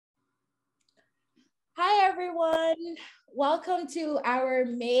everyone. Welcome to our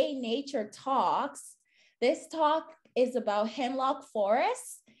May Nature Talks. This talk is about hemlock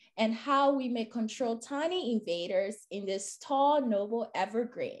forests and how we may control tiny invaders in this tall, noble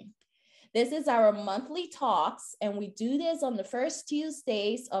evergreen. This is our monthly talks, and we do this on the first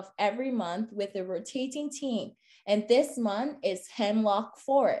Tuesdays of every month with a rotating theme. And this month is hemlock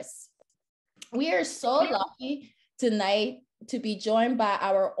forests. We are so lucky tonight to be joined by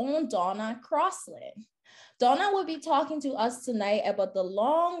our own Donna Crossland. Donna will be talking to us tonight about the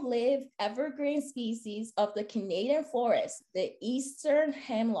long-lived evergreen species of the Canadian forest, the Eastern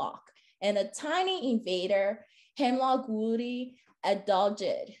Hemlock, and a tiny invader, hemlock woolly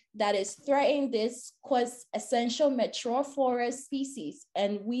adelgid, that is threatening this quintessential mature forest species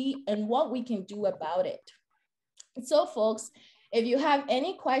and what we can do about it. So folks, if you have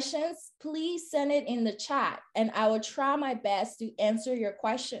any questions, please send it in the chat and I will try my best to answer your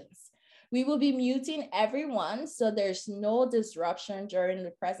questions. We will be muting everyone so there's no disruption during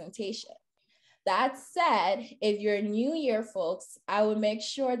the presentation. That said, if you're new here, folks, I will make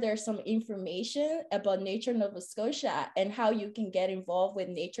sure there's some information about Nature Nova Scotia and how you can get involved with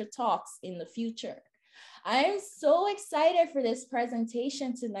Nature Talks in the future. I am so excited for this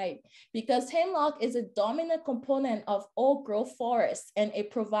presentation tonight because hemlock is a dominant component of old growth forests and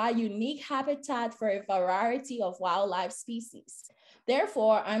it provides unique habitat for a variety of wildlife species.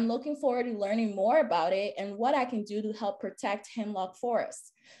 Therefore, I'm looking forward to learning more about it and what I can do to help protect hemlock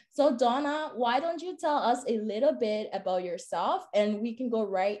forests. So Donna, why don't you tell us a little bit about yourself and we can go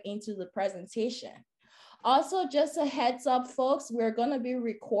right into the presentation. Also, just a heads up, folks, we're going to be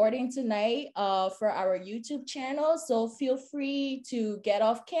recording tonight for our YouTube channel. So feel free to get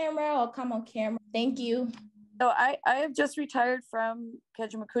off camera or come on camera. Thank you. So I have just retired from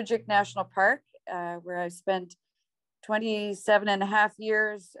Kejimkujik National Park, where I spent 27 and a half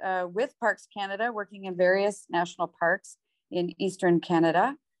years with Parks Canada, working in various national parks in Eastern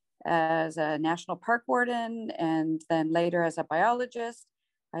Canada as a national park warden, and then later as a biologist.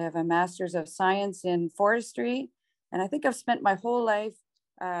 I have a master's of science in forestry, and I think I've spent my whole life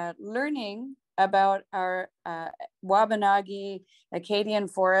learning about our Wabanaki Acadian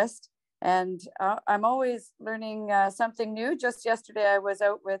forest. And I'm always learning something new. Just yesterday, I was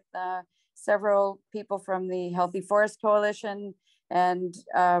out with several people from the Healthy Forest Coalition and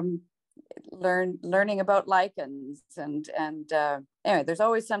learning about lichens. And anyway, there's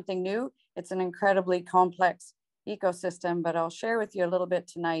always something new. It's an incredibly complex ecosystem, but I'll share with you a little bit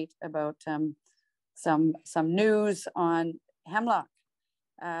tonight about some news on hemlock.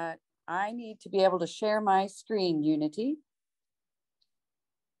 I need to be able to share my screen, Unity.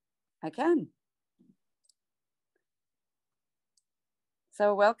 I can.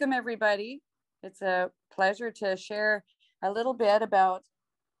 So welcome everybody. It's a pleasure to share a little bit about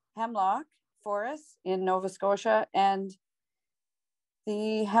hemlock forests in Nova Scotia and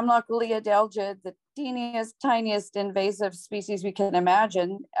the hemlock woolly adelgid, the teeniest, tiniest invasive species we can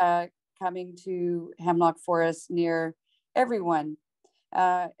imagine coming to hemlock forests near everyone.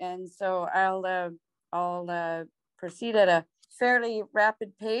 And so I'll proceed at a fairly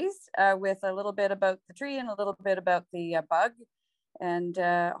rapid pace with a little bit about the tree and a little bit about the bug. And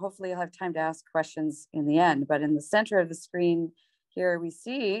hopefully I'll have time to ask questions in the end. But in the center of the screen here, we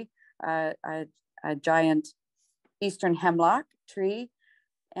see a giant Eastern hemlock tree.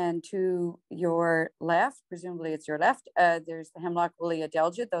 And to your left, presumably it's your left, there's the hemlock woolly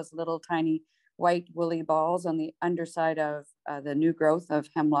adelgid, those little tiny white woolly balls on the underside of the new growth of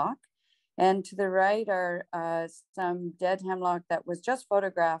hemlock. And to the right are some dead hemlock that was just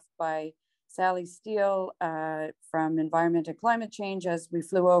photographed by Sally Steele from Environment and Climate Change as we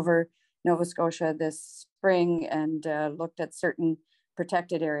flew over Nova Scotia this spring and looked at certain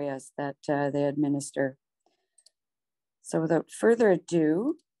protected areas that they administer. So without further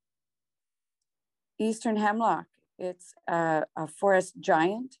ado, Eastern hemlock, it's a forest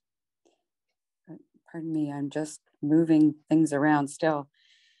giant. Pardon me, I'm just moving things around still.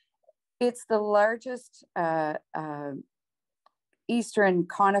 It's the largest Eastern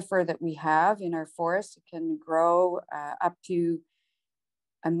conifer that we have in our forest. It can grow up to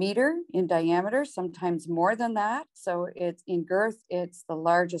 1 meter in diameter, sometimes more than that. So it's in girth, it's the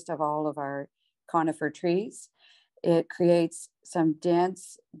largest of all of our conifer trees. It creates some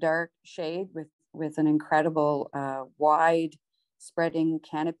dense, dark shade with an incredible wide spreading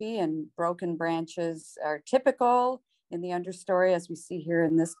canopy, and broken branches are typical in the understory, as we see here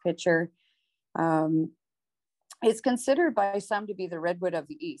in this picture. It's considered by some to be the redwood of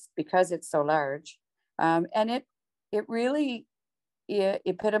the East because it's so large. And it really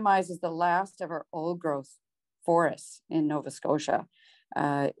epitomizes the last of our old growth forests in Nova Scotia.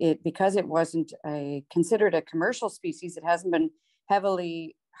 Because it wasn't considered a commercial species, it hasn't been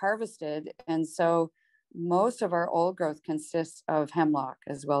heavily harvested. And so most of our old growth consists of hemlock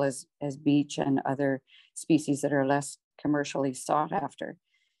as well as beech and other species that are less commercially sought after.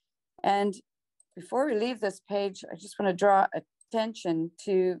 And before we leave this page, I just want to draw attention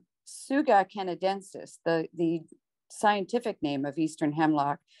to Tsuga canadensis, the scientific name of Eastern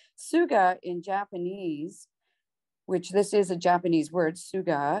hemlock. Tsuga in Japanese, which this is a Japanese word,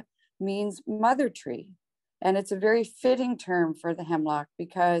 Tsuga, means mother tree. And it's a very fitting term for the hemlock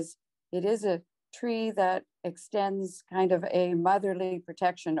because it is a tree that extends kind of a motherly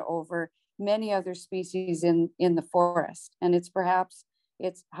protection over many other species in the forest. And it's perhaps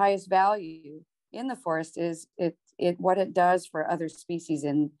its highest value in the forest is what it does for other species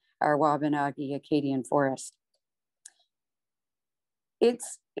in our Wabanaki Acadian forest.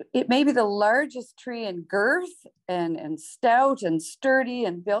 It may be the largest tree in girth and stout and sturdy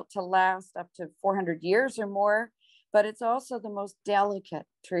and built to last up to 400 years or more, but it's also the most delicate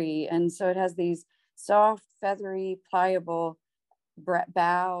tree. And so it has these soft, feathery, pliable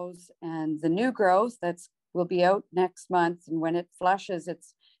boughs, and the new growth will be out next month. And when it flushes,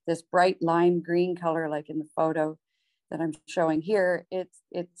 it's this bright lime green color, like in the photo that I'm showing here.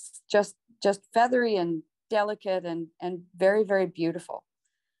 It's just feathery and delicate and very, very beautiful.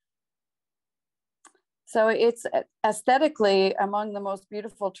 So it's aesthetically among the most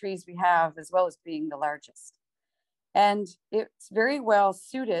beautiful trees we have, as well as being the largest. And it's very well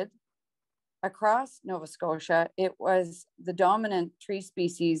suited across Nova Scotia. It was the dominant tree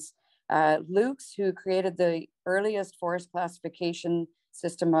species. Lukes, who created the earliest forest classification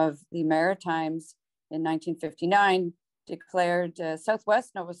system of the Maritimes in 1959, declared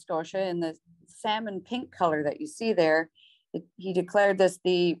Southwest Nova Scotia in the salmon pink color that you see there. He declared this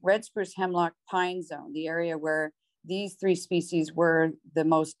the red spruce hemlock pine zone, the area where these three species were the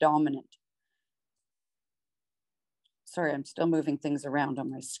most dominant. Sorry, I'm still moving things around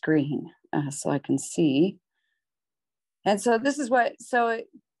on my screen so I can see. And so this is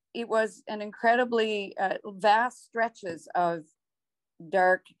it was an incredibly vast stretches of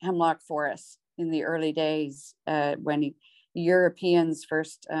dark hemlock forests in the early days when Europeans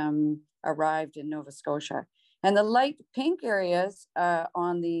first arrived in Nova Scotia. And the light pink areas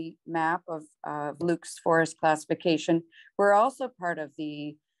on the map of Luke's forest classification were also part of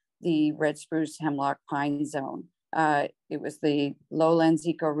the red spruce hemlock pine zone. It was the lowlands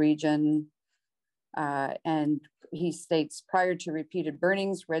ecoregion, and he states prior to repeated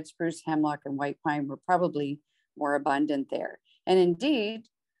burnings, red spruce, hemlock, and white pine were probably more abundant there. And indeed,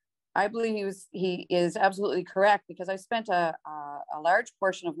 I believe he is absolutely correct, because I spent a large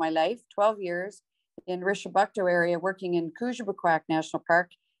portion of my life, 12 years, in Rishabukto area working in Koujibakwak National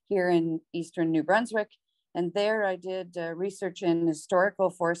Park here in eastern New Brunswick. And there I did research in historical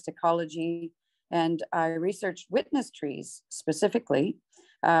forest ecology, and I researched witness trees specifically.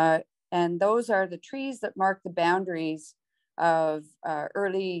 And those are the trees that mark the boundaries of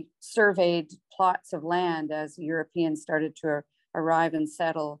early surveyed plots of land as Europeans started to arrive and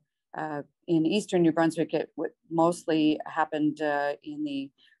settle in eastern New Brunswick. It mostly happened in the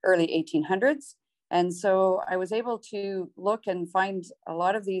early 1800s. And so I was able to look and find a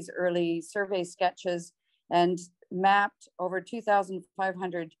lot of these early survey sketches and mapped over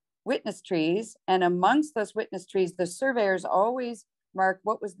 2,500 witness trees. And amongst those witness trees, the surveyors always marked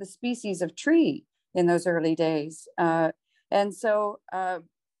what was the species of tree in those early days. And so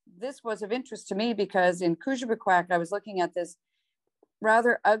this was of interest to me because in Koujibakwak, I was looking at this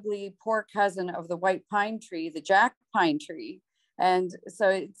rather ugly poor cousin of the white pine tree, the jack pine tree. And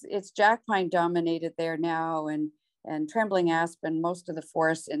so it's jack pine dominated there now, and trembling aspen. Most of the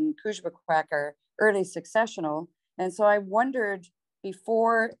forests in Koujibakwak are early successional. And so I wondered,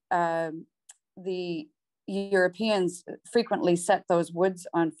 before the Europeans frequently set those woods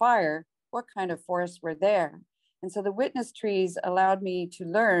on fire, what kind of forests were there? And so the witness trees allowed me to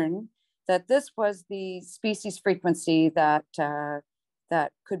learn that this was the species frequency that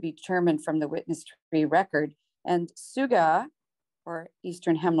could be determined from the witness tree record. And Tsuga, or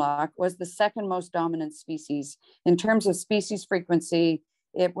Eastern hemlock, was the second most dominant species. In terms of species frequency,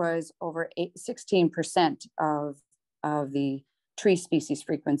 it was over 16% of the tree species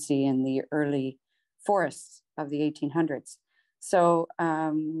frequency in the early forests of the 1800s. So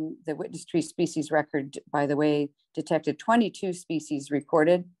the witness tree species record, by the way, detected 22 species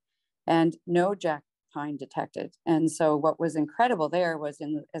recorded and no jack pine detected. And so what was incredible there was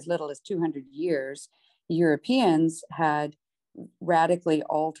in as little as 200 years, Europeans had radically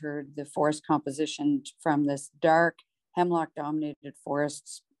altered the forest composition from this dark hemlock dominated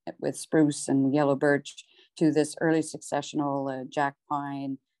forests with spruce and yellow birch to this early successional jack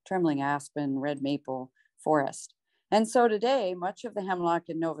pine, trembling aspen, red maple forest. And so today, much of the hemlock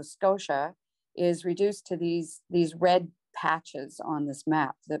in Nova Scotia is reduced to these red patches on this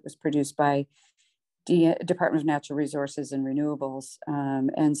map that was produced by the Department of Natural Resources and Renewables.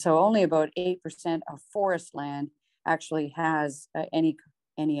 And so only about 8% of forest land actually has any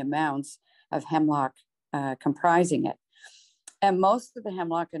amounts of hemlock comprising it. And most of the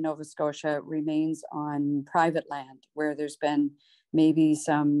hemlock in Nova Scotia remains on private land where there's been maybe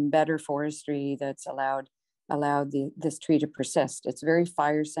some better forestry that's allowed this tree to persist. It's very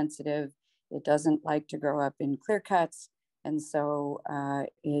fire sensitive. It doesn't like to grow up in clear cuts. And so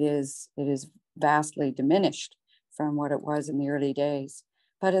it is vastly diminished from what it was in the early days.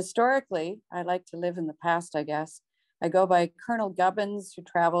 But historically, I like to live in the past, I guess. I go by Colonel Gubbins, who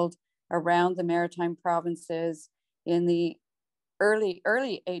traveled around the maritime provinces in the early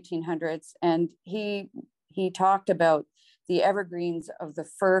 1800s, and he talked about the evergreens of the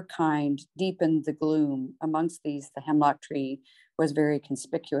fir kind deepened the gloom. Amongst these, the hemlock tree was very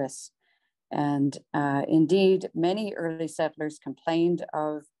conspicuous. And indeed, many early settlers complained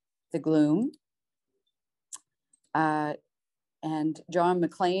of the gloom. And John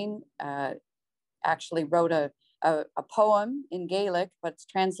Maclean actually wrote a poem in Gaelic, but it's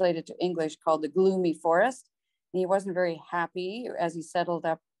translated to English, called The Gloomy Forest. And he wasn't very happy as he settled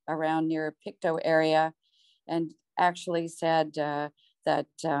up around near Pictou area, and actually said that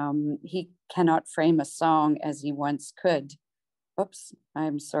he cannot frame a song as he once could. Oops,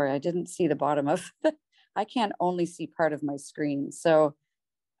 I'm sorry, I didn't see the bottom of I can't only see part of my screen, so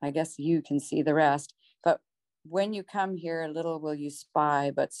I guess you can see the rest. But when you come here, little will you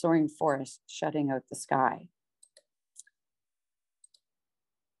spy, but soaring forest shutting out the sky.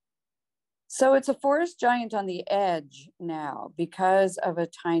 So it's a forest giant on the edge now because of a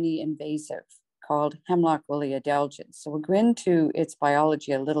tiny invasive called hemlock woolly adelgid. So we'll go into its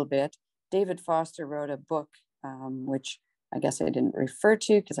biology a little bit. David Foster wrote a book, which I guess I didn't refer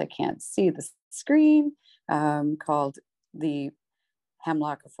to because I can't see the screen, called The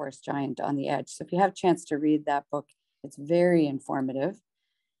Hemlock, a Forest Giant on the Edge. So if you have a chance to read that book, it's very informative.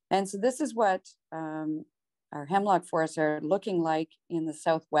 And so this is what our hemlock forests are looking like in the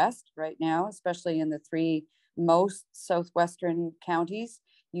Southwest right now, especially in the 3 most southwestern counties.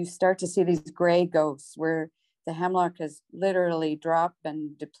 You start to see these gray ghosts where the hemlock has literally dropped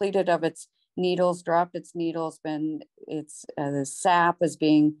and depleted of its needles, dropped its needles, and the sap is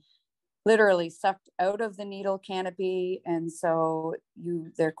being literally sucked out of the needle canopy. And so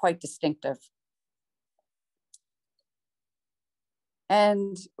they're quite distinctive.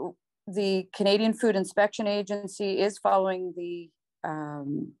 And the Canadian Food Inspection Agency is following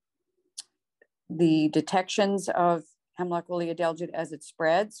the detections of hemlock woolly adelgid as it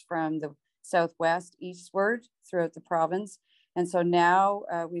spreads from the southwest eastward throughout the province. And so now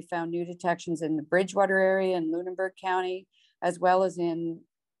we found new detections in the Bridgewater area in Lunenburg County, as well as in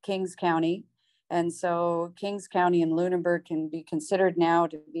Kings County. And so Kings County and Lunenburg can be considered now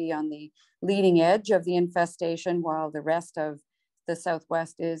to be on the leading edge of the infestation, while the rest of the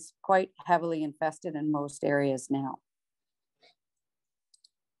Southwest is quite heavily infested in most areas now.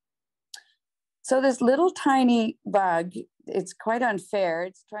 So this little tiny bug, it's quite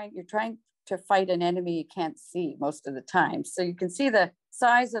unfair. You're trying to fight an enemy you can't see most of the time. So you can see the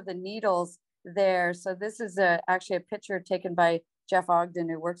size of the needles there. So this is actually a picture taken by Jeff Ogden,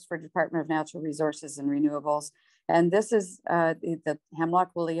 who works for Department of Natural Resources and Renewables. And this is the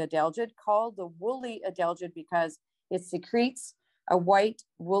hemlock woolly adelgid, called the woolly adelgid because it secretes a white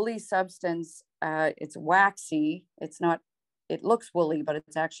woolly substance. It's waxy. It looks woolly, but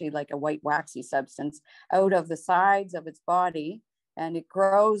it's actually like a white waxy substance out of the sides of its body. And it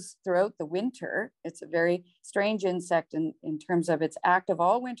grows throughout the winter. It's a very strange insect in terms of it's active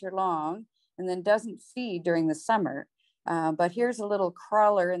all winter long and then doesn't feed during the summer. But here's a little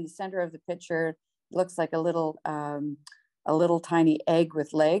crawler in the center of the picture. It looks like a little tiny egg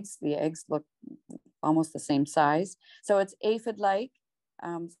with legs. The eggs look almost the same size. So it's aphid-like,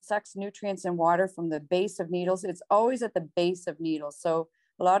 sucks nutrients and water from the base of needles. It's always at the base of needles. So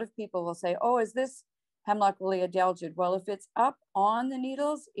a lot of people will say, oh, is this hemlock woolly adelgid? Well, if it's up on the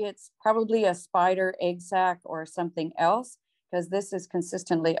needles, it's probably a spider egg sac or something else, because this is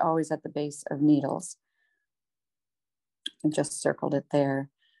consistently always at the base of needles. I just circled it there.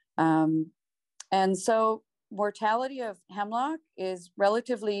 And so mortality of hemlock is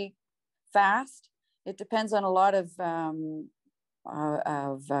relatively fast. It depends on a lot of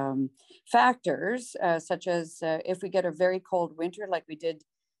factors, such as if we get a very cold winter like we did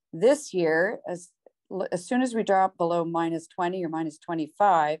this year, as soon as we drop below -20 or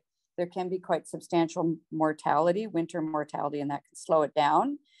 -25, there can be quite substantial mortality, winter mortality, and that can slow it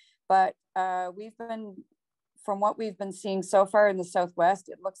down. But from what we've been seeing so far in the Southwest,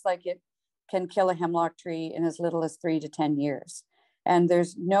 it looks like it can kill a hemlock tree in as little as 3 to 10 years. And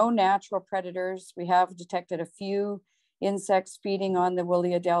there's no natural predators. We have detected a few insects feeding on the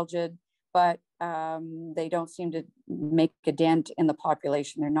woolly adelgid, but they don't seem to make a dent in the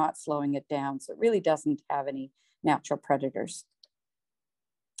population. They're not slowing it down. So it really doesn't have any natural predators.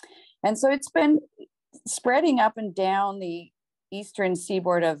 And so it's been spreading up and down the eastern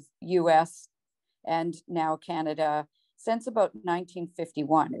seaboard of US and now Canada since about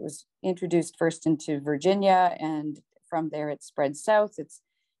 1951. It was introduced first into Virginia, and from there it spread south. It's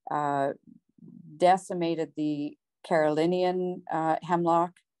decimated the Carolinian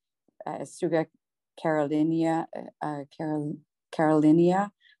hemlock, Tsuga carolinia, Carolinia,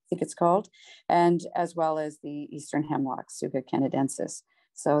 I think it's called, and as well as the Eastern Hemlock, Tsuga canadensis.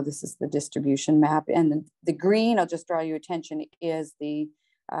 So this is the distribution map. And the green, I'll just draw your attention, is the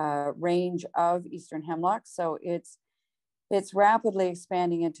range of Eastern Hemlock. So it's rapidly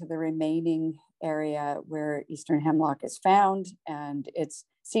expanding into the remaining area where Eastern Hemlock is found. And it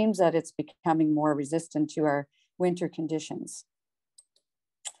seems that it's becoming more resistant to our winter conditions.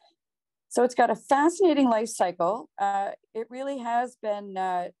 So it's got a fascinating life cycle. It really has been,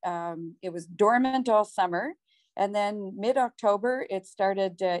 it was dormant all summer. And then mid-October, it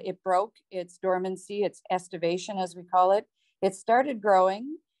started, it broke its dormancy, its estivation, as we call it. It started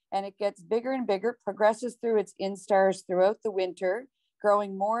growing, and it gets bigger and bigger, progresses through its instars throughout the winter,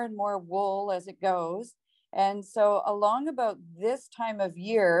 growing more and more wool as it goes. And so along about this time of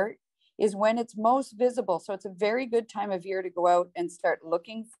year is when it's most visible. So it's a very good time of year to go out and start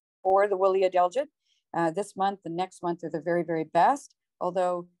looking for the woolly adelgid. This month, the next month are the very, very best,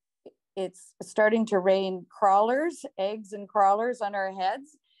 although it's starting to rain crawlers, eggs and crawlers on our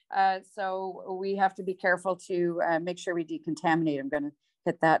heads. So we have to be careful to make sure we decontaminate. I'm going to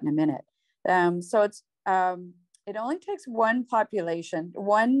hit that in a minute. So it only takes one population,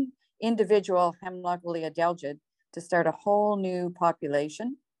 one individual hemlock woolly adelgid to start a whole new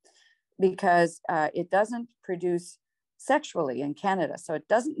population, because it doesn't produce sexually in Canada. So it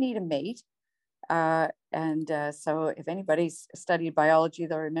doesn't need a mate. So if anybody's studied biology,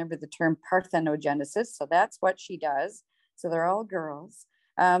 they'll remember the term parthenogenesis. So that's what she does. So they're all girls.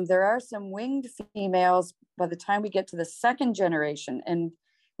 There are some winged females by the time we get to the second generation. And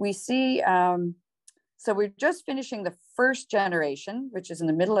we see, so we're just finishing the first generation, which is in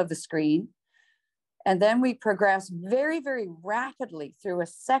the middle of the screen. And then we progress very, very rapidly through a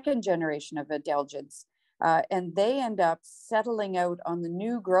second generation of adelgids. And they end up settling out on the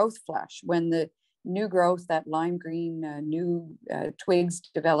new growth flush when the new growth, that lime green new twigs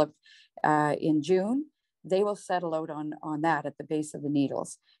develop in June. They will settle out on that at the base of the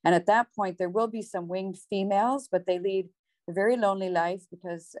needles. And at that point, there will be some winged females, but they lead a very lonely life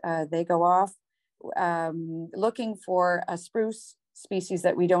because they go off looking for a spruce species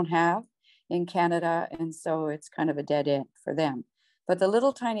that we don't have in Canada. And so it's kind of a dead end for them. But the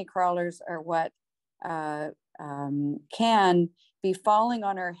little tiny crawlers are what can be falling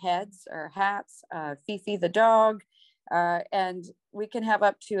on our heads, our hats, Fifi the dog, and we can have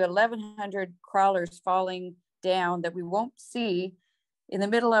up to 1,100 crawlers falling down that we won't see in the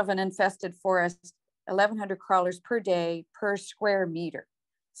middle of an infested forest, 1,100 crawlers per day per square meter.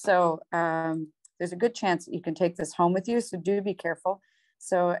 So there's a good chance that you can take this home with you, so do be careful.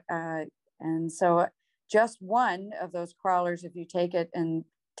 So, so just one of those crawlers, if you take it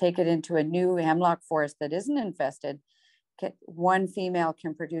into a new hemlock forest that isn't infested, one female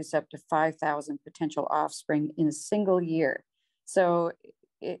can produce up to 5,000 potential offspring in a single year. So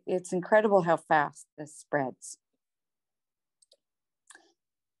it's incredible how fast this spreads.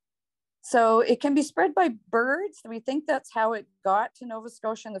 So it can be spread by birds. We think that's how it got to Nova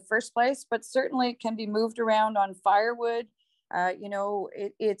Scotia in the first place, but certainly it can be moved around on firewood.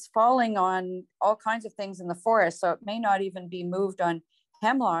 It's falling on all kinds of things in the forest. So it may not even be moved on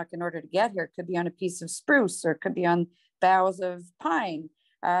hemlock in order to get here. It could be on a piece of spruce, or it could be on boughs of pine.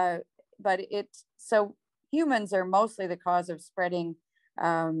 So humans are mostly the cause of spreading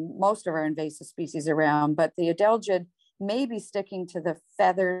most of our invasive species around, but the adelgid may be sticking to the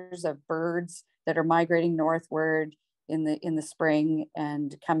feathers of birds that are migrating northward in the spring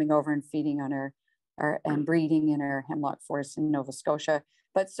and coming over and feeding on our and breeding in our hemlock forests in Nova Scotia.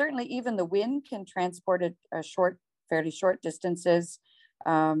 But certainly even the wind can transport it fairly short distances.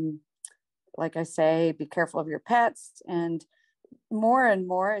 Like I say, be careful of your pets, and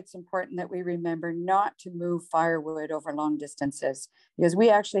more, it's important that we remember not to move firewood over long distances, because we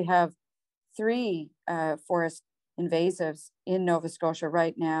actually have 3 forest invasives in Nova Scotia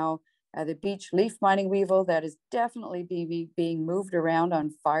right now the beech leaf mining weevil that is definitely being moved around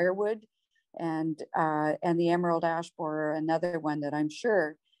on firewood, and the emerald ash borer, another one that I'm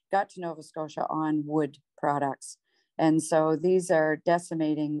sure got to Nova Scotia on wood products. And so these are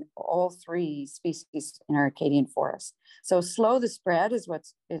decimating all three species in our Acadian forest. So slow the spread is what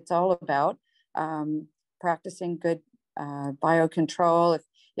it's all about. Practicing good biocontrol.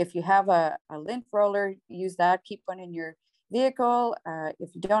 If you have a lint roller, use that. Keep one in your vehicle.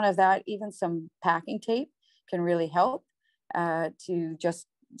 If you don't have that, even some packing tape can really help to just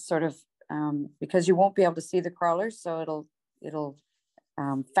sort of, because you won't be able to see the crawlers, so it'll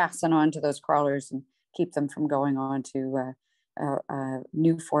fasten onto those crawlers and keep them from going on to a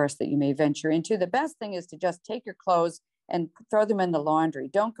new forest that you may venture into. The best thing is to just take your clothes and throw them in the laundry.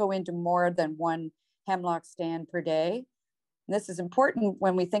 Don't go into more than one hemlock stand per day. And this is important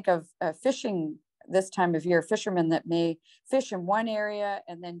when we think of fishing this time of year. Fishermen that may fish in one area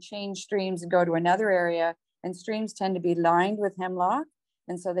and then change streams and go to another area, and streams tend to be lined with hemlock,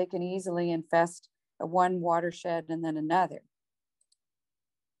 and so they can easily infest one watershed and then another.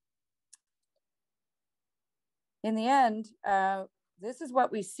 In the end, this is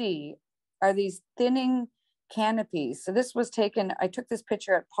what we see, are these thinning canopies. So this was taken, I took this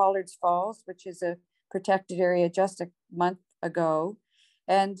picture at Pollard's Falls, which is a protected area, just a month ago.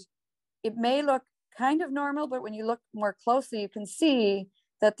 And it may look kind of normal, but when you look more closely, you can see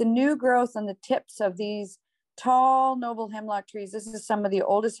that the new growth on the tips of these tall noble hemlock trees, this is some of the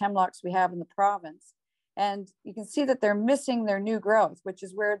oldest hemlocks we have in the province. And you can see that they're missing their new growth, which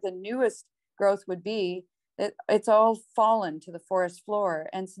is where the newest growth would be. It's all fallen to the forest floor.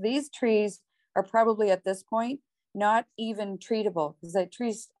 And so these trees are probably at this point not even treatable, because the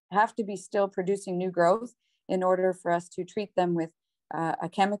trees have to be still producing new growth in order for us to treat them with a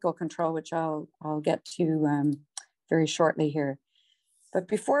chemical control, which I'll get to very shortly here. But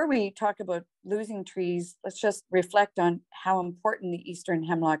before we talk about losing trees, let's just reflect on how important the Eastern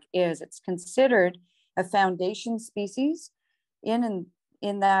hemlock is. It's considered a foundation species in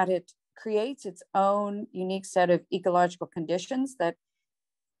that it creates its own unique set of ecological conditions that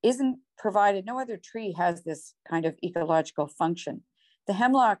isn't provided. No other tree has this kind of ecological function. The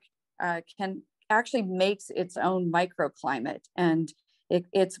hemlock can actually makes its own microclimate, and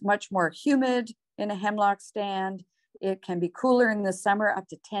it's much more humid in a hemlock stand. It can be cooler in the summer, up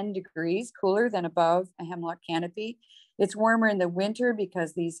to 10 degrees cooler than above a hemlock canopy. It's warmer in the winter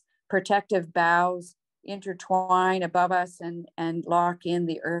because these protective boughs intertwine above us and lock in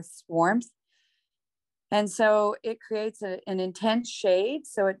the earth's warmth. And so it creates an intense shade.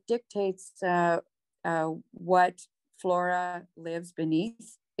 So it dictates what flora lives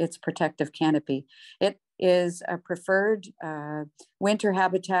beneath its protective canopy. It is a preferred winter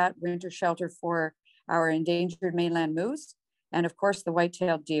habitat, winter shelter for our endangered mainland moose, and of course the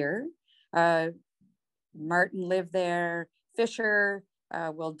white-tailed deer. Marten live there. Fisher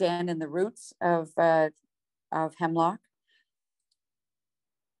will den in the roots of hemlock.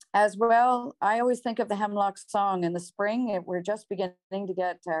 As well, I always think of the hemlock song in the spring. We're just beginning to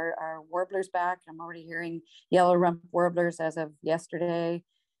get our warblers back. I'm already hearing yellow rump warblers as of yesterday.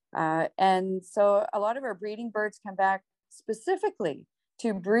 And so a lot of our breeding birds come back specifically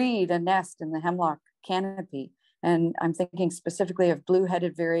to breed a nest in the hemlock canopy. And I'm thinking specifically of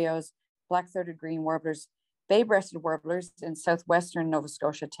blue-headed vireos, black-throated green warblers. Bay-breasted warblers in southwestern Nova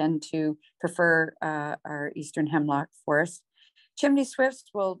Scotia tend to prefer our eastern hemlock forest. Chimney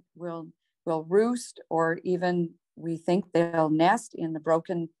swifts will roost, or even we think they'll nest in the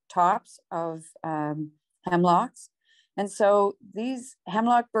broken tops of hemlocks. And so these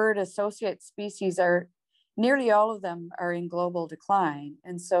hemlock bird associate species are, nearly all of them are in global decline.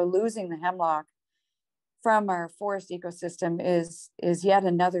 And so losing the hemlock from our forest ecosystem is yet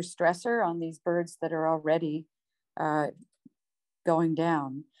another stressor on these birds that are already going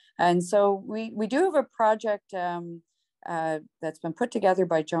down. And so we do have a project that's been put together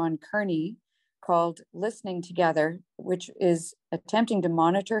by John Kearney called Listening Together, which is attempting to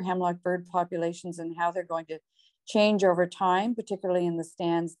monitor hemlock bird populations and how they're going to change over time, particularly in the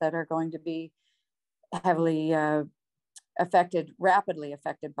stands that are going to be heavily rapidly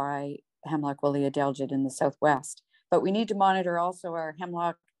affected by hemlock woolly adelgid in the Southwest. But we need to monitor also our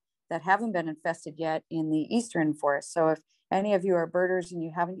hemlock that haven't been infested yet in the Eastern forest. So if any of you are birders and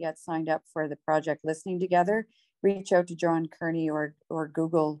you haven't yet signed up for the project Listening Together, reach out to John Kearney or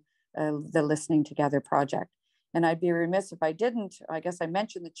Google the Listening Together project. And I'd be remiss if I didn't. I guess I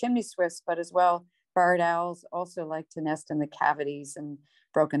mentioned the chimney swifts, but as well, barred owls also like to nest in the cavities and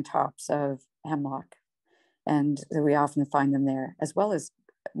broken tops of hemlock. And we often find them there, as well as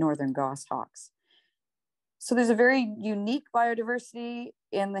northern goshawks. So there's a very unique biodiversity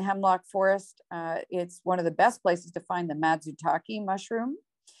in the hemlock forest. It's one of the best places to find the matsutake mushroom,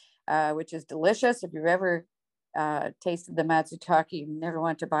 which is delicious. If you've ever tasted the matsutake, you never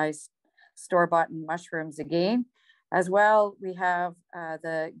want to buy store-bought mushrooms again. As well, we have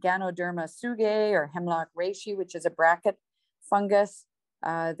the Ganoderma tsugae or hemlock reishi, which is a bracket fungus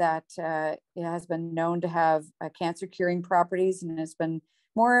that has been known to have cancer curing properties and has been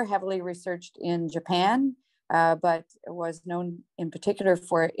more heavily researched in Japan, but was known in particular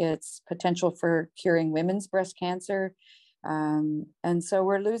for its potential for curing women's breast cancer. And so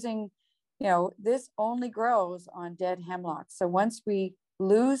we're losing, this only grows on dead hemlock. So once we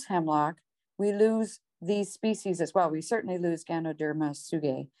lose hemlock, we lose these species as well. We certainly lose Ganoderma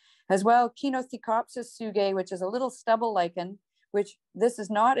tsugae. As well, Chinothecopsis tsugae, which is a little stubble lichen, which this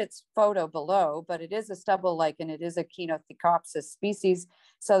is not its photo below, but it is a stubble lichen. It is a Chinothecopsis species.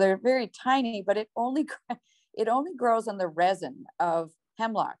 So they're very tiny, but it only grows on the resin of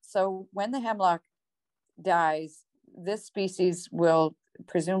hemlock. So when the hemlock dies, this species will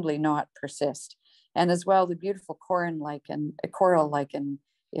presumably not persist. And as well, the beautiful coral lichen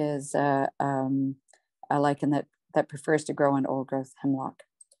is a lichen that prefers to grow on old growth hemlock.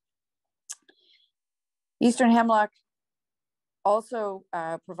 Eastern hemlock also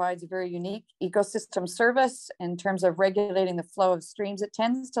provides a very unique ecosystem service in terms of regulating the flow of streams. It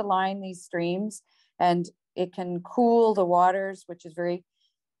tends to line these streams and it can cool the waters, which is very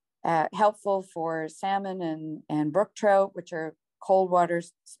helpful for salmon and brook trout, which are cold water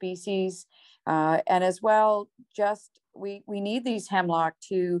species. And as well, we need these hemlock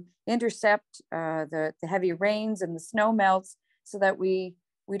to intercept the heavy rains and the snow melts so that we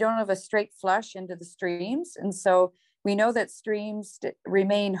don't have a straight flush into the streams. And so we know that streams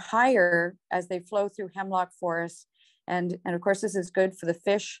remain higher as they flow through hemlock forests. And of course, this is good for the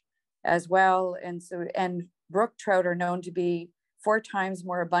fish as well. And brook trout are known to be 4 times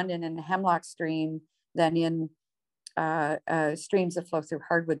more abundant in a hemlock stream than in streams that flow through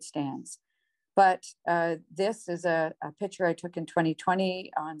hardwood stands. But this is a picture I took in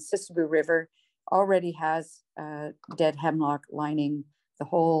 2020 on Sissebu River, already has dead hemlock lining the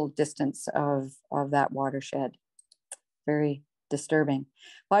whole distance of that watershed. Very disturbing.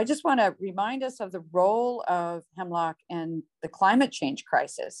 Well, I just want to remind us of the role of hemlock and the climate change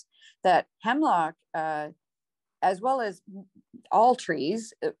crisis, that hemlock, as well as all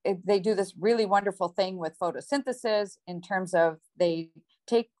trees, they do this really wonderful thing with photosynthesis in terms of they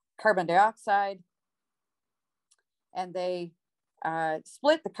take carbon dioxide and they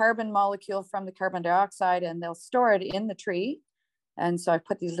split the carbon molecule from the carbon dioxide and they'll store it in the tree. And so I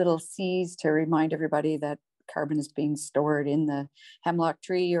put these little C's to remind everybody that carbon is being stored in the hemlock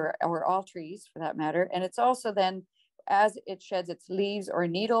tree or all trees for that matter. And it's also then, as it sheds its leaves or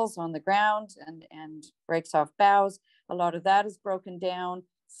needles on the ground and breaks off boughs, a lot of that is broken down.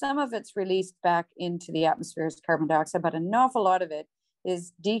 Some of it's released back into the atmosphere as carbon dioxide, but an awful lot of it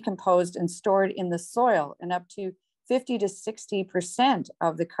is decomposed and stored in the soil, and up to 50 to 60%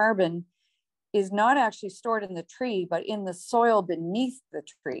 of the carbon is not actually stored in the tree, but in the soil beneath the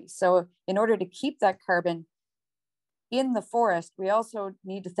tree. So in order to keep that carbon in the forest, we also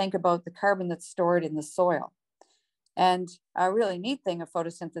need to think about the carbon that's stored in the soil. And a really neat thing of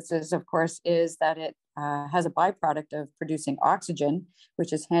photosynthesis, of course, is that it has a byproduct of producing oxygen,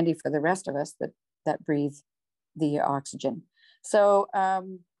 which is handy for the rest of us that breathe the oxygen. So,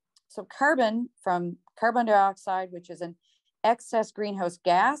 so carbon from carbon dioxide, which is an excess greenhouse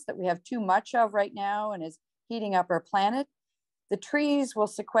gas that we have too much of right now and is heating up our planet, the trees will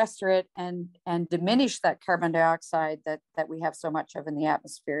sequester it and diminish that carbon dioxide that we have so much of in the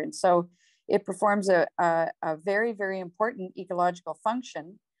atmosphere. And so it performs a very, very important ecological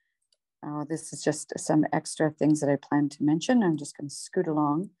function. This is just some extra things that I plan to mention. I'm just going to scoot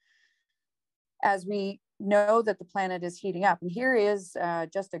along. As we know that the planet is heating up. And here is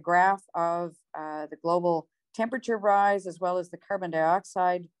just a graph of the global temperature rise as well as the carbon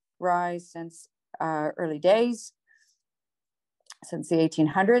dioxide rise since early days, since the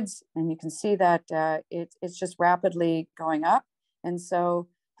 1800s. And you can see that it's just rapidly going up. And so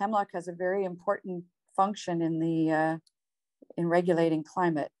hemlock has a very important function in regulating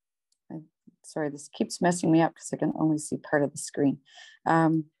climate. Sorry, this keeps messing me up because I can only see part of the screen.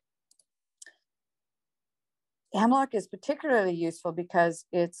 Hemlock is particularly useful because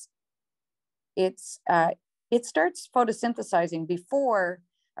it starts photosynthesizing before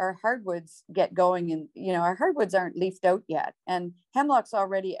our hardwoods get going, and our hardwoods aren't leafed out yet, and hemlock's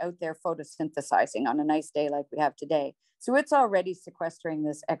already out there photosynthesizing on a nice day like we have today. So it's already sequestering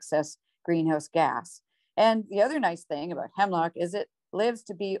this excess greenhouse gas. And the other nice thing about hemlock is lives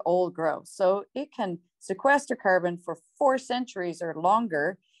to be old growth. So it can sequester carbon for 4 centuries or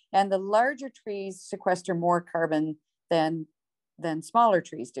longer. And the larger trees sequester more carbon than smaller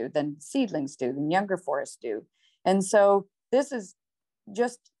trees do, than seedlings do, than younger forests do. And so this is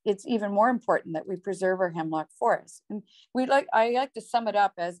just, it's even more important that we preserve our hemlock forests. And I like to sum it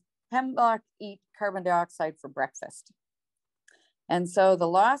up as hemlock eat carbon dioxide for breakfast. And so the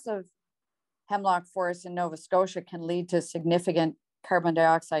loss of hemlock forests in Nova Scotia can lead to significant carbon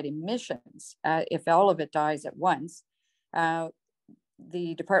dioxide emissions if all of it dies at once.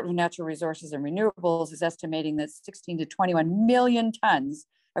 The Department of Natural Resources and Renewables is estimating that 16 to 21 million tons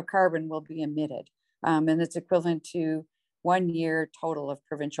of carbon will be emitted. And it's equivalent to 1 year total of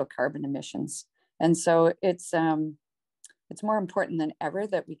provincial carbon emissions. And so it's more important than ever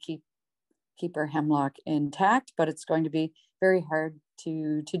that we keep our hemlock intact, but it's going to be very hard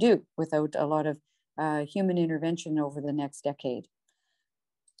to do without a lot of human intervention over the next decade.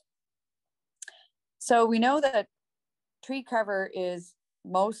 So we know that tree cover is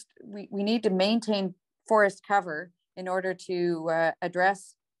we need to maintain forest cover in order to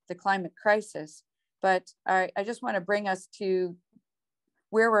address the climate crisis. But I just want to bring us to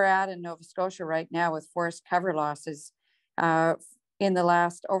where we're at in Nova Scotia right now with forest cover losses over the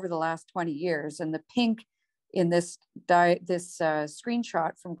last 20 years. And the pink in this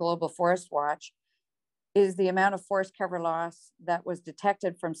screenshot from Global Forest Watch is the amount of forest cover loss that was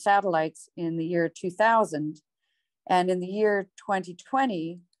detected from satellites in the year 2000. And in the year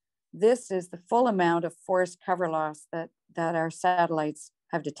 2020, this is the full amount of forest cover loss that our satellites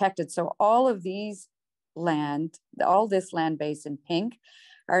have detected. So all this land base in pink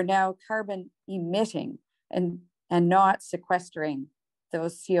are now carbon emitting and not sequestering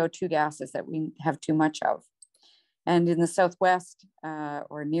those CO2 gases that we have too much of. And in the Southwest,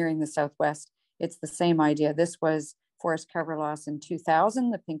 or nearing the Southwest, it's the same idea. This was forest cover loss in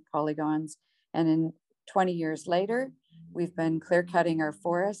 2000, the pink polygons. And in 20 years later, we've been clear cutting our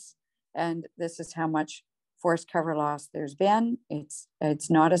forests. And this is how much forest cover loss there's been. It's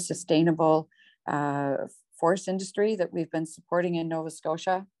not a sustainable forest industry that we've been supporting in Nova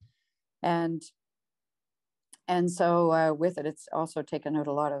Scotia. And so with it, it's also taken out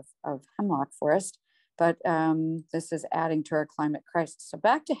a lot of hemlock forest, but this is adding to our climate crisis. So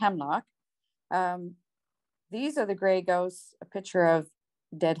back to hemlock. These are the gray ghosts, a picture of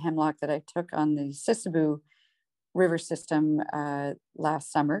dead hemlock that I took on the Sisebou River system last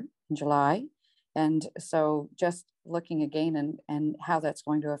summer in July. And so just looking again and how that's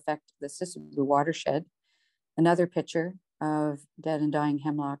going to affect the Sisebou watershed. Another picture of dead and dying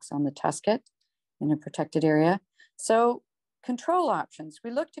hemlocks on the Tusket in a protected area. So control options.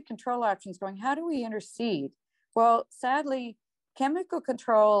 We looked at control options going, how do we intercede? Well, sadly, chemical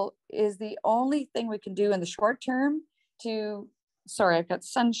control is the only thing we can do in the short term sorry, I've got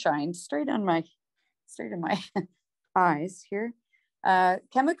sunshine straight in my eyes here.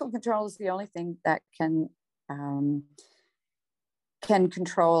 Chemical control is the only thing that can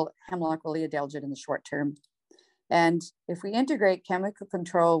control hemlock woolly adelgid in the short term. And if we integrate chemical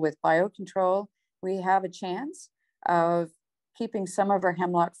control with biocontrol, we have a chance of keeping some of our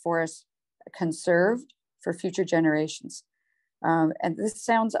hemlock forests conserved for future generations. And this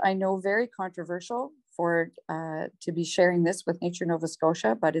sounds, I know, very controversial to be sharing this with Nature Nova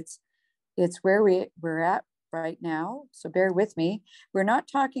Scotia, but it's where we're at right now. So bear with me. We're not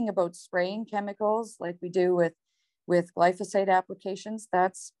talking about spraying chemicals like we do with glyphosate applications.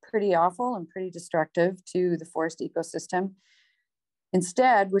 That's pretty awful and pretty destructive to the forest ecosystem.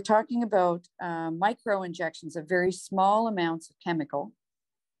 Instead, we're talking about micro injections of very small amounts of chemical.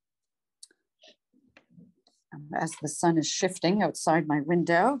 As the sun is shifting outside my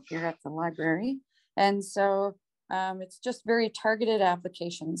window here at the library. And so it's just very targeted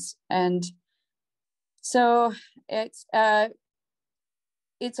applications. And so it's our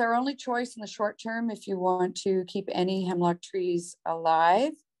only choice in the short term if you want to keep any hemlock trees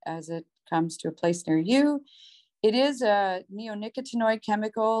alive as it comes to a place near you. It is a neonicotinoid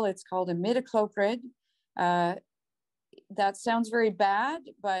chemical. It's called imidacloprid. That sounds very bad,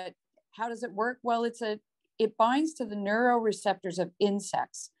 but how does it work? Well, it binds to the neuroreceptors of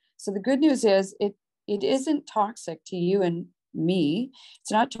insects. So the good news is it isn't toxic to you and me.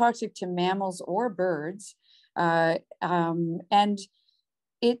 It's not toxic to mammals or birds. And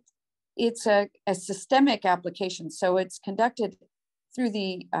it's a systemic application. So it's conducted through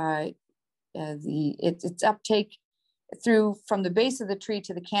its uptake from the base of the tree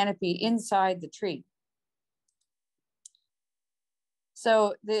to the canopy inside the tree.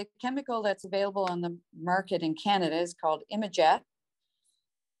 So the chemical that's available on the market in Canada is called Imajet.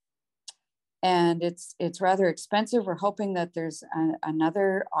 and it's rather expensive. We're hoping that there's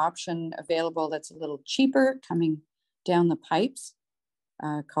another option available that's a little cheaper coming down the pipes,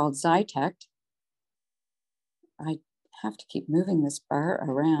 called Zytec. I have to keep moving this bar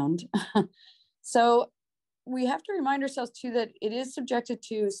around. So we have to remind ourselves too that it is subjected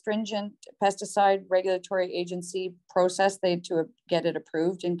to a stringent pesticide regulatory agency process to get it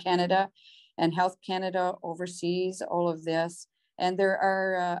approved in Canada, and Health Canada oversees all of this. And there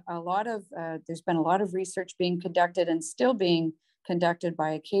are there's been a lot of research being conducted and still being conducted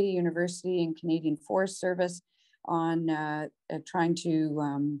by Acadian University and Canadian Forest Service on trying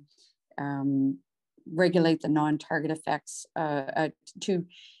to regulate the non-target effects, to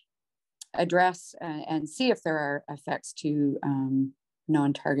address and see if there are effects to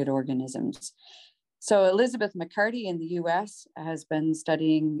non-target organisms. So Elizabeth McCarty in the US has been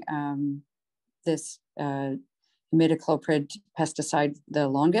studying this imidacloprid pesticide the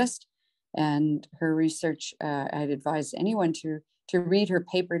longest, and her research, I'd advise anyone to read her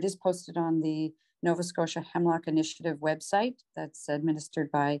paper. It is posted on the Nova Scotia Hemlock Initiative website that's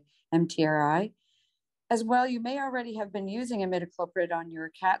administered by MTRI. As well, you may already have been using imidacloprid on your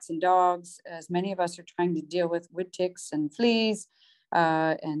cats and dogs, as many of us are trying to deal with wood ticks and fleas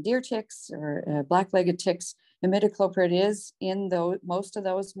and deer ticks or black-legged ticks. Imidacloprid is in most of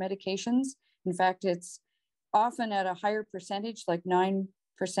those medications. In fact, it's often at a higher percentage, like 9%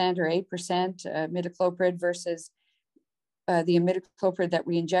 or 8% imidacloprid, versus the imidacloprid that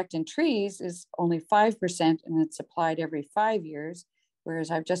we inject in trees is only 5%, and it's applied every 5 years.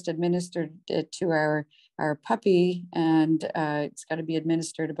 Whereas I've just administered it to our puppy, and it's got to be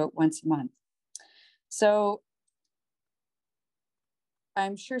administered about once a month. So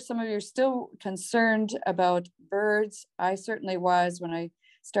I'm sure some of you are still concerned about birds. I certainly was when I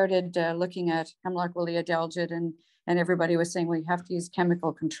started looking at hemlock woolly adelgid, and everybody was saying, well, you have to use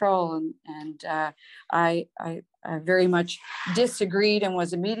chemical control. And I very much disagreed and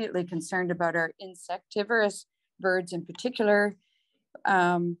was immediately concerned about our insectivorous birds in particular.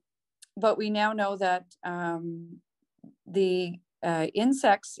 But we now know that the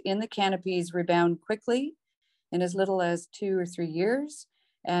insects in the canopies rebound quickly in as little as 2 or 3 years.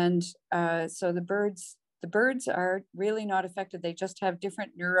 And so the birds are really not affected. They just have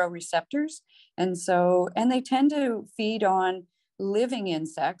different neuroreceptors. And they tend to feed on living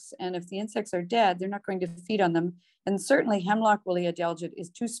insects. And if the insects are dead, they're not going to feed on them. And certainly hemlock woolly adelgid is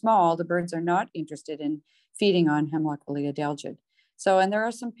too small. The birds are not interested in feeding on hemlock woolly adelgid. So, and there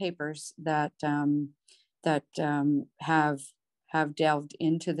are some papers that have delved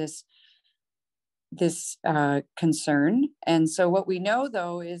into this concern. And so what we know,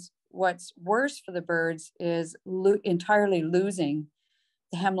 though, is what's worse for the birds is entirely losing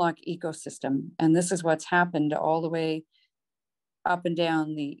the hemlock ecosystem. And this is what's happened all the way up and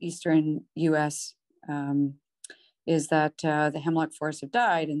down the eastern US, is that the hemlock forests have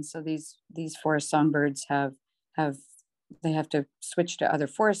died. And so these forest songbirds have to switch to other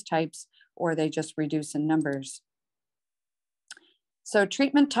forest types, or they just reduce in numbers. So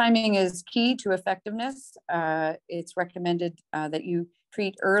treatment timing is key to effectiveness. It's recommended that you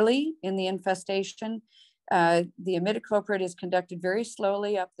treat early in the infestation. The imidacloprid is conducted very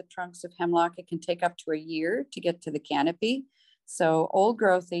slowly up the trunks of hemlock. It can take up to a year to get to the canopy. So old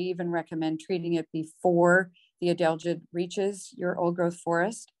growth, they even recommend treating it before the adelgid reaches your old growth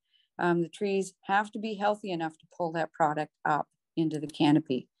forest. The trees have to be healthy enough to pull that product up into the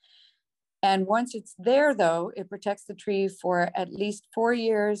canopy. And once it's there, though, it protects the tree for at least 4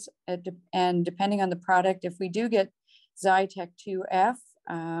 years. And depending on the product, if we do get Zytec 2F,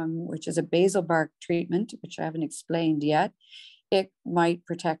 which is a basal bark treatment, which I haven't explained yet, it might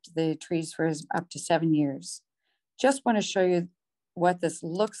protect the trees for up to 7 years. Just want to show you what this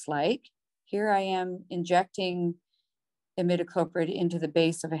looks like. Here I am injecting imidacloprid into the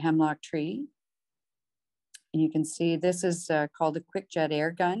base of a hemlock tree. And you can see this is called a quick jet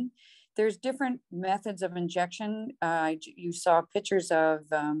air gun. There's different methods of injection. You saw pictures of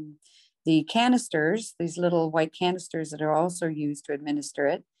the canisters, these little white canisters that are also used to administer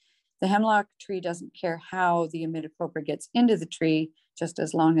it. The hemlock tree doesn't care how the imidacloprid gets into the tree, just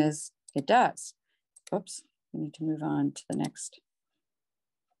as long as it does. Oops, we need to move on to the next.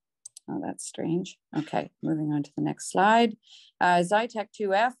 Oh, that's strange. Okay, moving on to the next slide. Zytec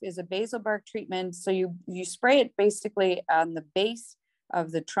 2F is a basal bark treatment. So you spray it basically on the base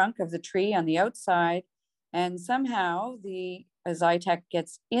of the trunk of the tree on the outside, and somehow the Zytec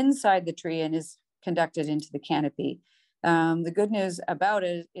gets inside the tree and is conducted into the canopy. The good news about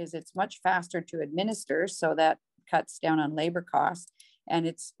it is it's much faster to administer, so that cuts down on labor costs, and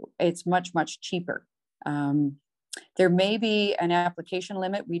it's much cheaper. There may be an application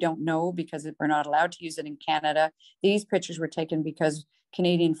limit. We don't know because we're not allowed to use it in Canada. These pictures were taken because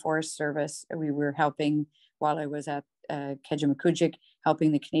Canadian Forest Service, we were helping while I was at Kejimkujik,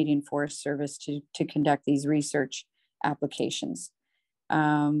 helping the Canadian Forest Service to conduct these research applications.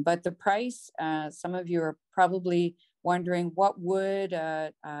 But the price, some of you are probably wondering, what would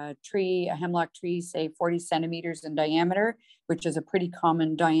a hemlock tree, say 40 centimeters in diameter, which is a pretty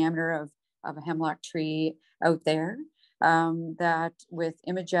common diameter of a hemlock tree out there, that with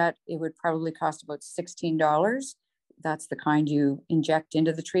Imajet, it would probably cost about $16. That's the kind you inject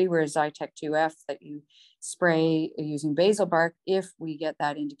into the tree, whereas Zytec 2F that you spray using basil bark, if we get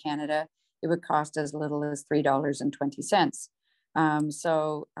that into Canada, it would cost as little as $3.20.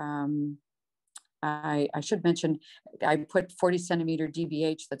 I should mention, I put 40 centimeter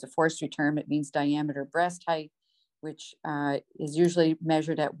DBH, that's a forestry term. It means diameter breast height, which is usually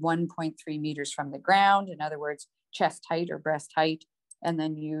measured at 1.3 meters from the ground. In other words, chest height or breast height. And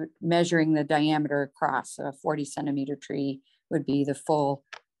then you measuring the diameter across. So a 40 centimeter tree would be the full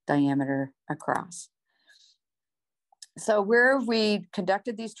diameter across. So where have we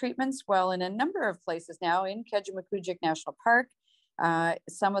conducted these treatments? Well, in a number of places now in Kejimkujik National Park,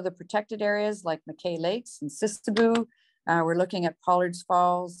 some of the protected areas like McKay Lakes and Sistabu. We're looking at Pollard's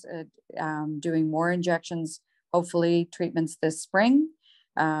Falls, doing more injections, hopefully treatments this spring.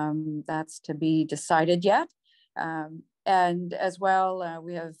 That's to be decided yet. And as well,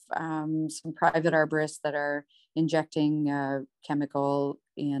 we have some private arborists that are injecting chemical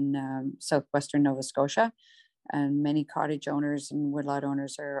in southwestern Nova Scotia. And many cottage owners and woodlot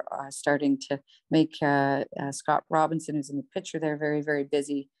owners are starting to make Scott Robinson, who's in the picture there, very, very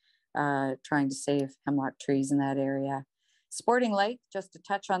busy trying to save hemlock trees in that area. Sporting Lake, just to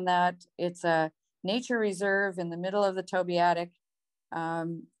touch on that, it's a nature reserve in the middle of the Tobiatic.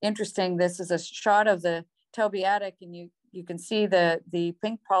 Interesting, this is a shot of the Tobiatic, and you can see the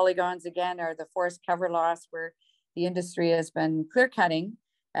pink polygons again are the forest cover loss where the industry has been clear cutting.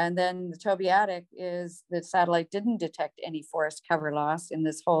 And then the Tobiatic is the satellite didn't detect any forest cover loss in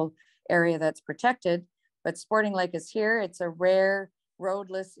this whole area that's protected. But Sporting Lake is here. It's a rare,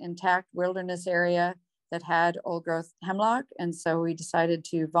 roadless, intact wilderness area that had old growth hemlock. And so we decided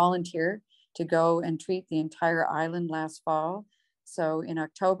to volunteer to go and treat the entire island last fall. So in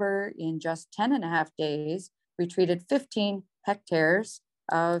October, in just 10 and a half days, we treated 15 hectares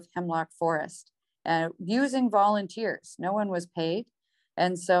of hemlock forest using volunteers. No one was paid.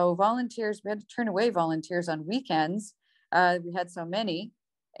 And so volunteers, we had to turn away volunteers on weekends. We had so many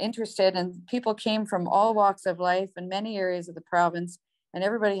interested, and people came from all walks of life and many areas of the province, and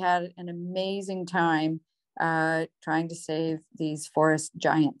everybody had an amazing time trying to save these forest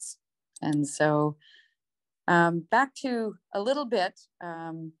giants. And so back to a little bit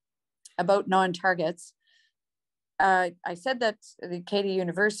about non-targets. I said that the Acadian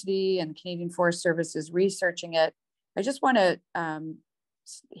University and Canadian Forest Service is researching it. I just want to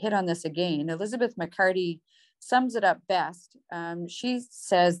hit on this again. Elizabeth McCarty sums it up best. She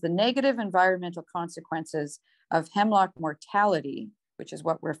says the negative environmental consequences of hemlock mortality, which is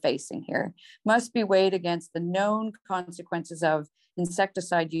what we're facing here, must be weighed against the known consequences of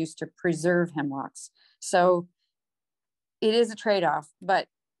insecticide use to preserve hemlocks. So it is a trade-off, but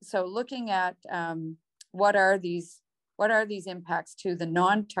so looking at what are these impacts to the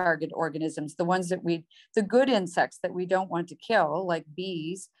non-target organisms, the ones that the good insects that we don't want to kill, like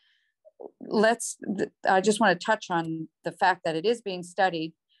bees. I just want to touch on the fact that it is being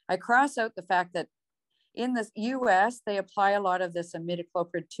studied. I cross out the fact that in the US, they apply a lot of this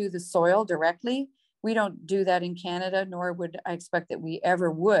imidacloprid to the soil directly. We don't do that in Canada, nor would I expect that we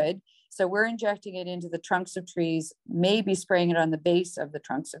ever would. So we're injecting it into the trunks of trees, maybe spraying it on the base of the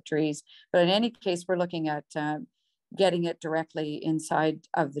trunks of trees. But in any case, we're looking at getting it directly inside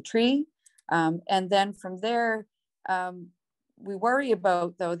of the tree. And then from there, we worry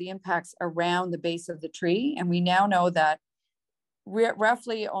about, though, the impacts around the base of the tree. And we now know that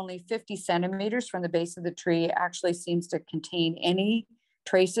roughly only 50 centimeters from the base of the tree actually seems to contain any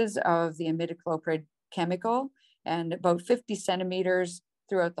traces of the imidacloprid chemical, and about 50 centimeters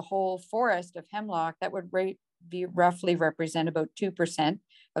throughout the whole forest of hemlock, that would be roughly represent about 2%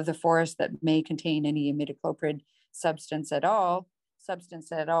 of the forest that may contain any imidacloprid substance at all.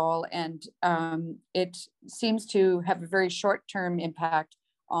 And it seems to have a very short-term impact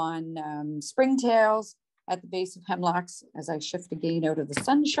on springtails at the base of hemlocks, as I shift again out of the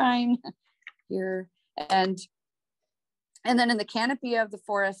sunshine here. And then in the canopy of the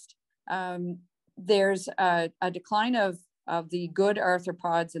forest, there's a decline of the good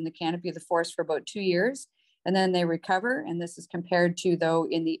arthropods in the canopy of the forest for about 2 years, and then they recover. And this is compared to, though,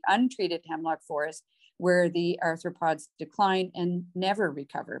 in the untreated hemlock forest, where the arthropods decline and never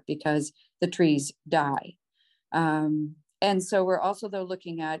recover because the trees die. And so we're also, though,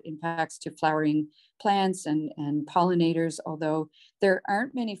 looking at impacts to flowering plants and pollinators, although there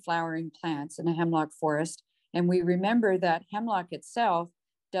aren't many flowering plants in a hemlock forest. And we remember that hemlock itself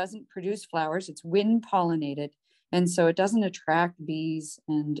doesn't produce flowers, it's wind pollinated. And so it doesn't attract bees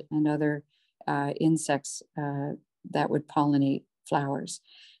and other insects that would pollinate flowers.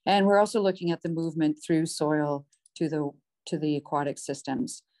 And we're also looking at the movement through soil to the aquatic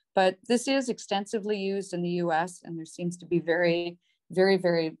systems. But this is extensively used in the US, and there seems to be very, very,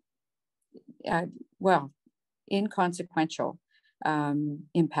 very, inconsequential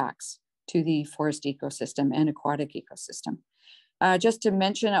impacts to the forest ecosystem and aquatic ecosystem. Just to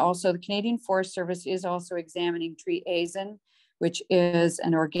mention also, the Canadian Forest Service is also examining tree azin, which is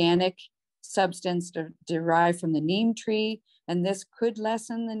an organic substance derived from the neem tree, and this could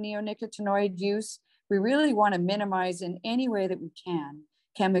lessen the neonicotinoid use. We really want to minimize in any way that we can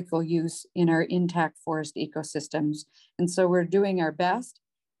chemical use in our intact forest ecosystems. And so we're doing our best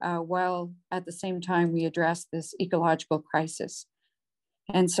while at the same time we address this ecological crisis.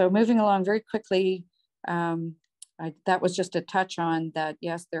 And so moving along very quickly, that was just a touch on that.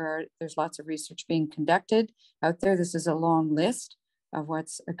 Yes, there's lots of research being conducted out there. This is a long list of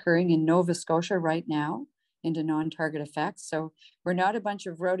what's occurring in Nova Scotia right now into non-target effects. So we're not a bunch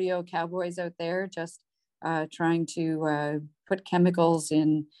of rodeo cowboys out there just trying to put chemicals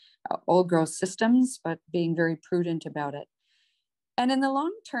in old growth systems, but being very prudent about it. And in the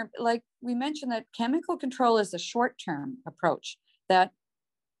long term, like we mentioned, that chemical control is a short-term approach that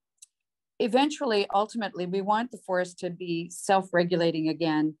eventually, ultimately, we want the forest to be self-regulating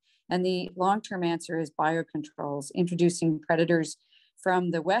again. And the long-term answer is biocontrols, introducing predators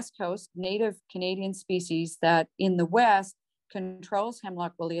from the West Coast, native Canadian species that in the West controls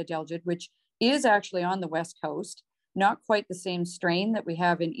hemlock woolly adelgid, which is actually on the West Coast, not quite the same strain that we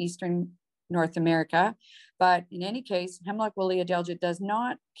have in Eastern North America. But in any case, hemlock woolly adelgid does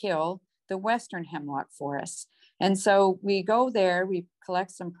not kill the Western hemlock forests. And so we go there, we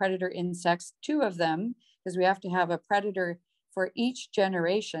collect some predator insects, 2 of them, because we have to have a predator for each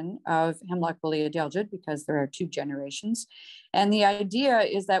generation of hemlock woolly adelgid, because there are 2 generations. And the idea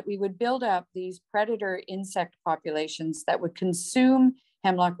is that we would build up these predator insect populations that would consume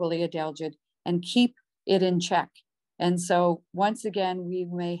hemlock woolly adelgid and keep it in check. And so once again, we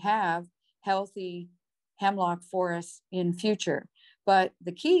may have healthy hemlock forests in future. But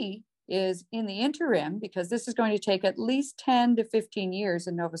the key is in the interim, because this is going to take at least 10 to 15 years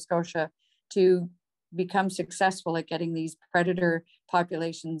in Nova Scotia to become successful at getting these predator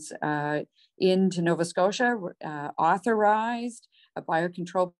populations into Nova Scotia, authorized. A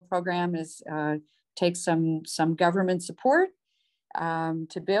biocontrol program takes some government support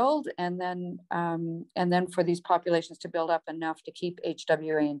to build, and then for these populations to build up enough to keep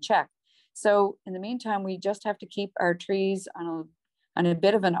HWA in check. So in the meantime, we just have to keep our trees on a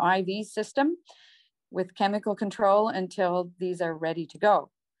bit of an IV system with chemical control until these are ready to go.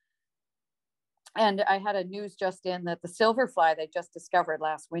 And I had a news just in that the silverfly they just discovered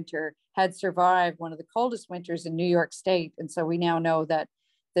last winter had survived one of the coldest winters in New York State. And so we now know that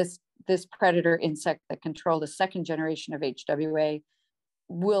this predator insect that controlled a 2nd generation of HWA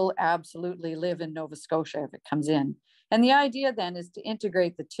will absolutely live in Nova Scotia if it comes in. And the idea then is to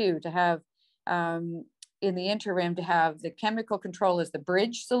integrate the 2, to have, in the interim, to have the chemical control as the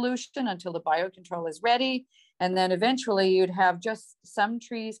bridge solution until the biocontrol is ready. And then eventually you'd have just some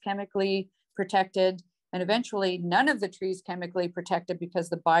trees chemically protected, and eventually none of the trees chemically protected because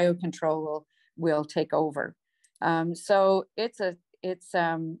the biocontrol will take over. So it's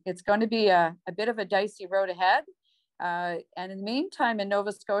going to be a bit of a dicey road ahead. And in the meantime, in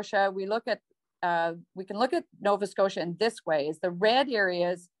Nova Scotia, we can look at Nova Scotia in this way: is the red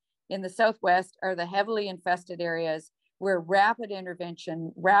areas in the Southwest are the heavily infested areas where rapid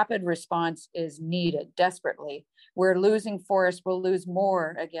intervention, rapid response is needed desperately. We're losing forests, we'll lose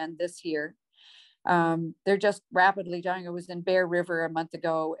more again this year. They're just rapidly dying. I was in Bear River a month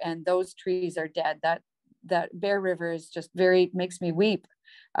ago, and those trees are dead. That Bear River is just makes me weep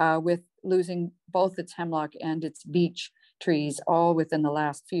with losing both its hemlock and its beech trees all within the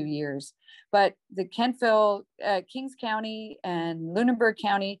last few years. But the Kentville, Kings County and Lunenburg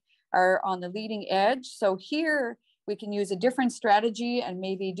County are on the leading edge. So here we can use a different strategy and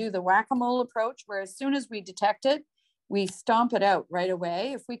maybe do the whack-a-mole approach, where as soon as we detect it, we stomp it out right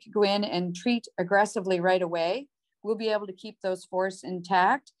away. If we could go in and treat aggressively right away, we'll be able to keep those forests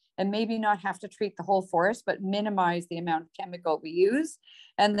intact and maybe not have to treat the whole forest, but minimize the amount of chemical we use.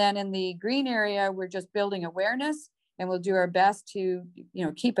 And then in the green area, we're just building awareness and we'll do our best to,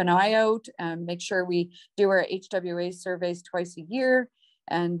 keep an eye out and make sure we do our HWA surveys twice a year.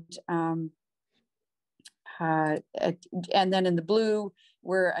 And then in the blue,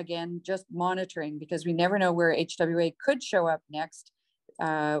 we're again just monitoring, because we never know where HWA could show up next.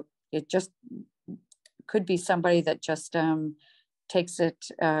 It just could be somebody that just takes it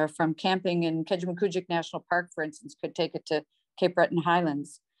from camping in Ketchikan National Park, for instance, could take it to Cape Breton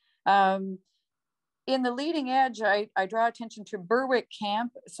Highlands. In the leading edge, I draw attention to Berwick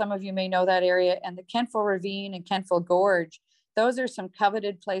Camp. Some of you may know that area, and the Kentville Ravine and Kentville Gorge. Those are some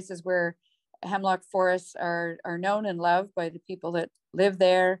coveted places where hemlock forests are known and loved by the people that live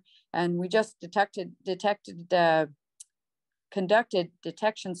there. And we just conducted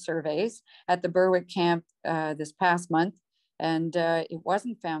detection surveys at the Berwick Camp this past month, and it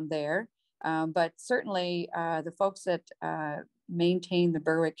wasn't found there. But certainly the folks that maintain the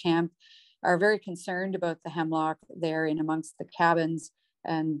Berwick Camp are very concerned about the hemlock there in amongst the cabins.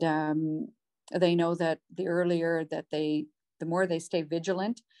 And they know that the more they stay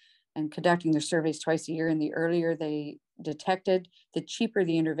vigilant and conducting their surveys twice a year, and the earlier they detected, the cheaper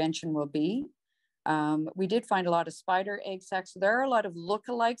the intervention will be. We did find a lot of spider egg sacs. So there are a lot of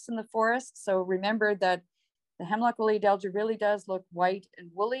lookalikes in the forest. So remember that the hemlock woolly adelgid really does look white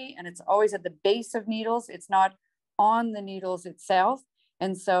and woolly, and it's always at the base of needles. It's not on the needles itself.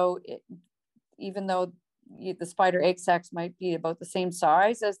 And so even though the spider egg sacs might be about the same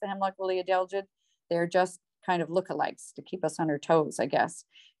size as the hemlock woolly adelgid, they're just kind of lookalikes to keep us on our toes, I guess.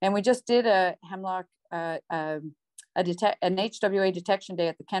 And we just did a hemlock, an HWA detection day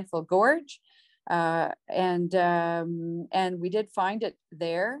at the Kentville Gorge. And we did find it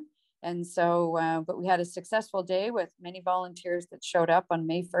there. And so, but we had a successful day with many volunteers that showed up on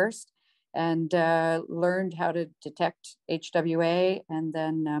May 1st and learned how to detect HWA. And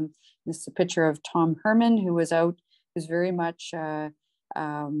then this is a picture of Tom Herman, who was out, who's very much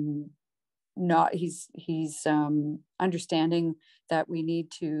he's understanding that we need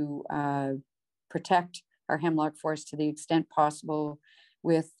to protect our hemlock forest to the extent possible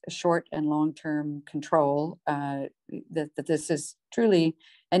with short and long-term control, that this is truly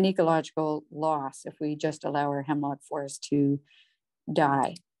an ecological loss if we just allow our hemlock forest to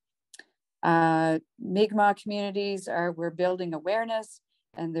die. Mi'kmaq communities we're building awareness,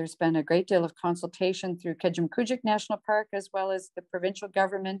 and there's been a great deal of consultation through Ketchikan National Park as well as the provincial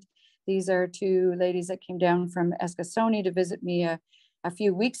government. These are two ladies that came down from Eskasoni to visit me a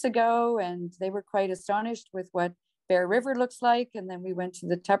few weeks ago, and they were quite astonished with what Bear River looks like. And then we went to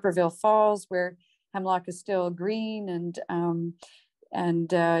the Tupperville Falls, where hemlock is still green, and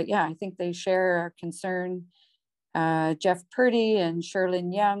yeah, I think they share our concern. Jeff Purdy and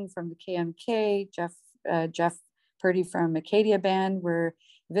Sherlyn Young from the KMK, Jeff Purdy from Acadia Band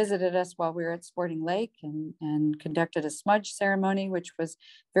visited us while we were at Sporting Lake and conducted a smudge ceremony, which was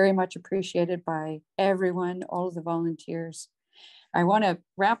very much appreciated by everyone, all of the volunteers. I want to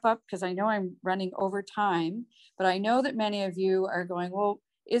wrap up because I know I'm running over time, but I know that many of you are going, well,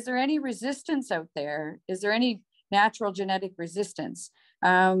 is there any resistance out there? Is there any natural genetic resistance?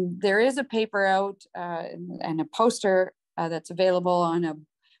 There is a paper out and a poster that's available on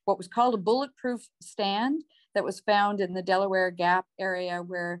what was called a bulletproof stand that was found in the Delaware Gap area,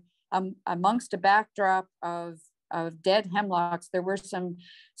 where amongst a backdrop of dead hemlocks, there were some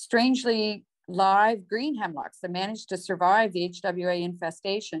strangely live green hemlocks that managed to survive the HWA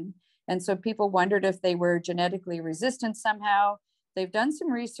infestation. And so people wondered if they were genetically resistant somehow. They've done some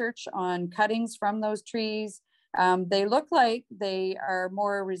research on cuttings from those trees. They look like they are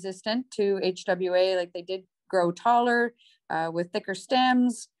more resistant to HWA, like they did grow taller with thicker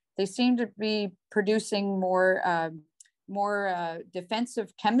stems. They seem to be producing more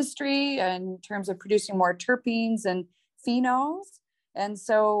defensive chemistry in terms of producing more terpenes and phenols. And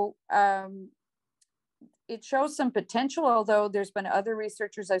so it shows some potential, although there's been other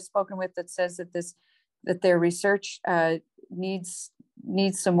researchers I've spoken with that says that their research needs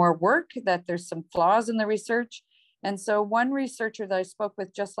some more work, that there's some flaws in the research. And so one researcher that I spoke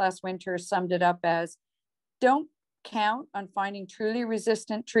with just last winter summed it up as, don't count on finding truly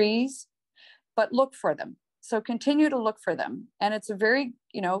resistant trees, but look for them. So continue to look for them. And it's a very,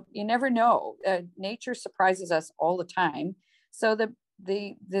 you never know. Nature surprises us all the time. So the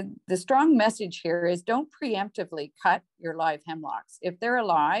strong message here is don't preemptively cut your live hemlocks. If they're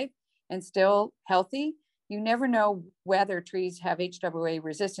alive and still healthy, you never know whether trees have HWA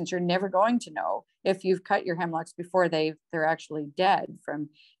resistance. You're never going to know if you've cut your hemlocks before they're actually dead from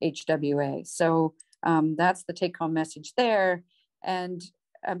HWA. So that's the take-home message there. And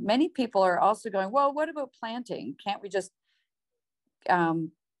many people are also going, well, what about planting? Can't we just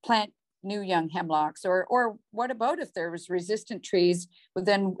plant new young hemlocks? Or what about if there was resistant trees? Well,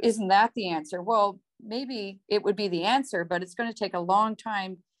 then isn't that the answer? Well, maybe it would be the answer, but it's going to take a long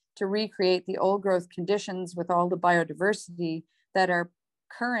time to recreate the old growth conditions with all the biodiversity that our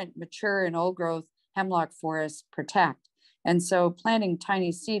current mature and old growth hemlock forests protect. And so planting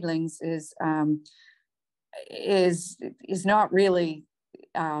tiny seedlings is not really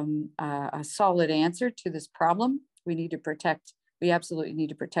a solid answer to this problem. We absolutely need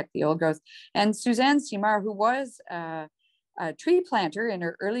to protect the old growth. And Suzanne Simard, who was a tree planter in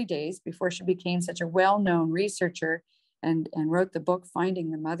her early days before she became such a well-known researcher and wrote the book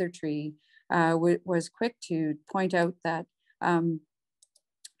Finding the Mother Tree, was quick to point out that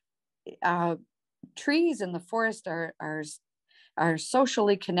trees in the forest are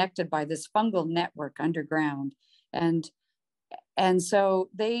socially connected by this fungal network underground, and so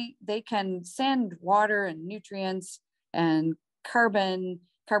they can send water and nutrients and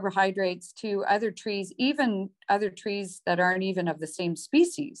carbohydrates to other trees, even other trees that aren't even of the same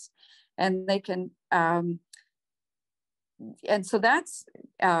species, and they can and so that's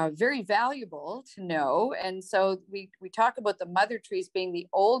very valuable to know. And so we talk about the mother trees being the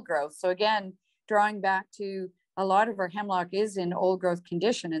old growth. So again, drawing back to a lot of our hemlock is in old growth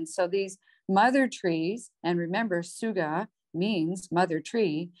condition. And so these mother trees, and remember, Suga means mother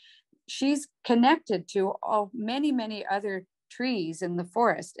tree, she's connected to many other trees in the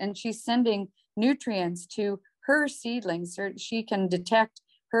forest, and she's sending nutrients to her seedlings so she can detect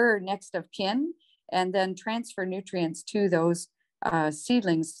her next of kin and then transfer nutrients to those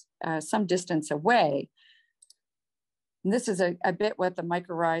seedlings some distance away. And this is a bit what the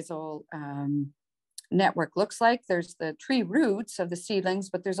mycorrhizal network looks like. There's the tree roots of the seedlings,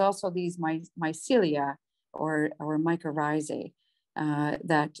 but there's also these mycelia or mycorrhizae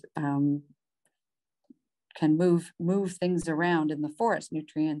that can move things around in the forest,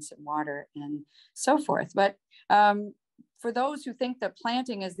 nutrients and water and so forth. But for those who think that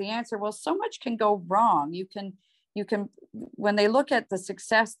planting is the answer, well, so much can go wrong. You can, when they look at the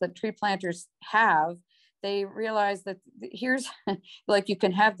success that tree planters have, they realize that here's like you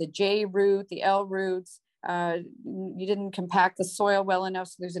can have the J root, the L roots. You didn't compact the soil well enough,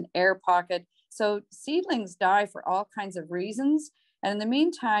 so there's an air pocket. So seedlings die for all kinds of reasons. And in the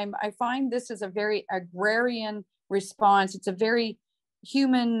meantime, I find this is a very agrarian response. It's a very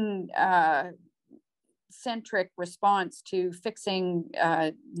human centric response to fixing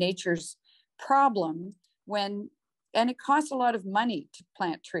nature's problem and it costs a lot of money to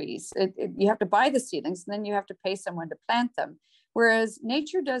plant trees. You have to buy the seedlings and then you have to pay someone to plant them. Whereas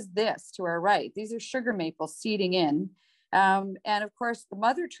nature does this to our right. These are sugar maples seeding in. And of course, the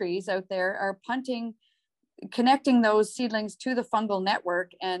mother trees out there are connecting those seedlings to the fungal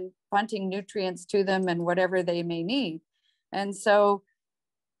network and punting nutrients to them and whatever they may need. And so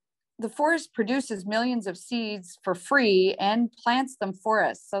the forest produces millions of seeds for free and plants them for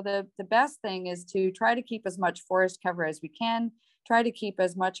us. So the best thing is to try to keep as much forest cover as we can, try to keep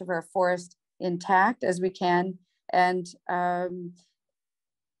as much of our forest intact as we can. And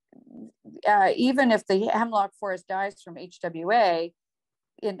even if the hemlock forest dies from HWA,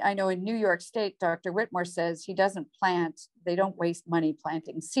 I know in New York State, Dr. Whitmore says he doesn't plant, they don't waste money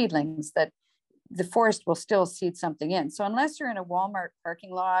planting seedlings, that the forest will still seed something in. So unless you're in a Walmart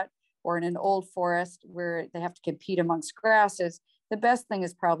parking lot or in an old forest where they have to compete amongst grasses, the best thing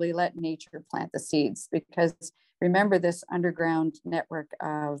is probably let nature plant the seeds, because remember this underground network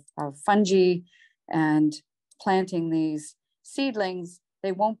of fungi, and planting these seedlings,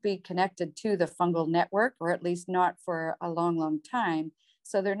 they won't be connected to the fungal network, or at least not for a long time.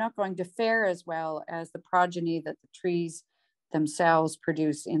 So they're not going to fare as well as the progeny that the trees themselves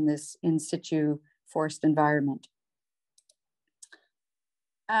produce in this in situ forest environment.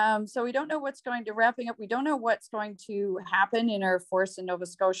 So we don't know what's going to, wrapping up, we don't know what's going to happen in our forests in Nova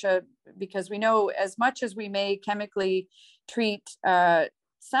Scotia, because we know as much as we may chemically treat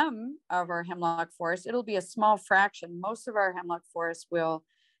some of our hemlock forests, it'll be a small fraction. Most of our hemlock forests will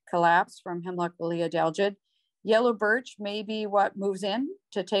collapse from hemlock woolly adelgid. Yellow birch may be what moves in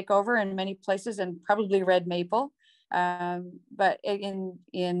to take over in many places, and probably red maple. But in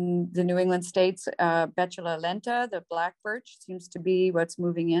the New England states, Betula lenta, the black birch, seems to be what's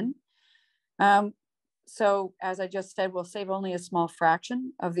moving in. So as I just said, we'll save only a small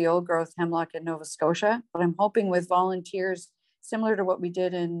fraction of the old growth hemlock in Nova Scotia, but I'm hoping with volunteers, similar to what we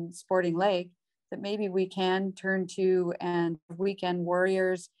did in Sporting Lake, that maybe we can turn to and weekend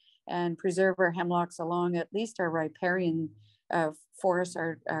warriors and preserve our hemlocks along at least our riparian forests,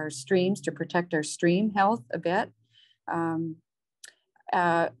 our streams, to protect our stream health a bit.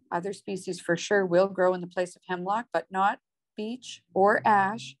 Other species for sure will grow in the place of hemlock, but not beech, or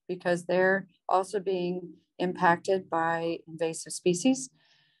ash, because they're also being impacted by invasive species.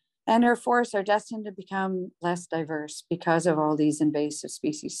 And our forests are destined to become less diverse because of all these invasive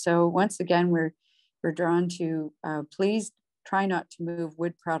species. So once again, we're drawn to please try not to move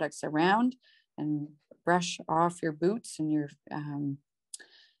wood products around, and brush off your boots and your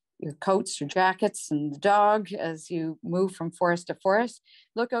coats, your jackets, and the dog as you move from forest to forest.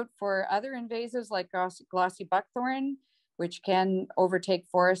 Look out for other invasives like glossy buckthorn, which can overtake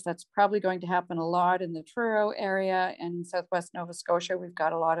forests. That's probably going to happen a lot in the Truro area and Southwest Nova Scotia. We've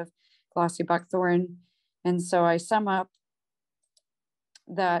got a lot of glossy buckthorn. And so I sum up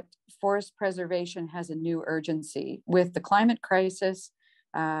that forest preservation has a new urgency with the climate crisis,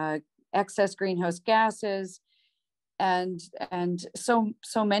 excess greenhouse gases, and so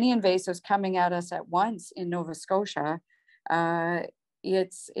many invasives coming at us at once in Nova Scotia.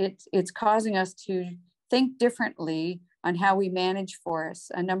 It's causing us to think differently on how we manage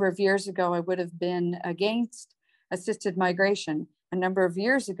forests. A number of years ago, I would have been against assisted migration. A number of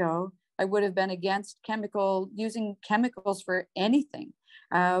years ago, I would have been against using chemicals for anything.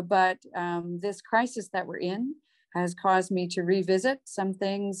 But this crisis that we're in has caused me to revisit some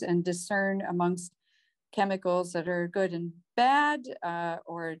things and discern amongst chemicals that are good and bad,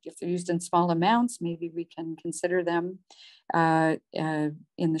 or if they're used in small amounts, maybe we can consider them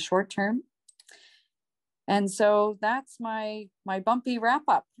in the short term. And so that's my bumpy wrap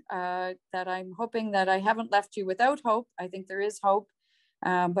up, that I'm hoping that I haven't left you without hope. I think there is hope,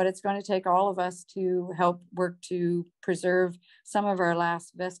 but it's going to take all of us to help work to preserve some of our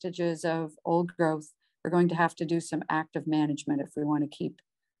last vestiges of old growth. We're going to have to do some active management if we want to keep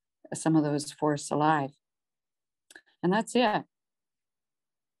some of those forests alive. And that's it.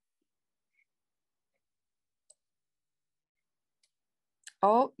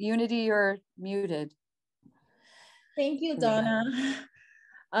 Oh, Unity, you're muted. Thank you, Donna.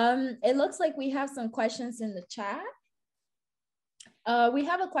 It looks like we have some questions in the chat. We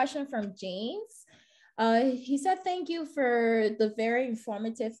have a question from James. He said, thank you for the very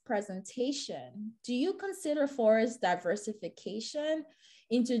informative presentation. Do you consider forest diversification,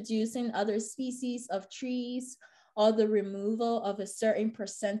 introducing other species of trees, or the removal of a certain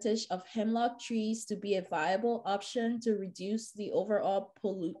percentage of hemlock trees to be a viable option to reduce the overall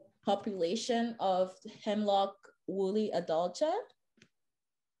population of hemlock woolly adulta?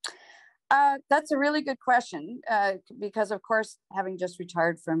 That's a really good question, because of course, having just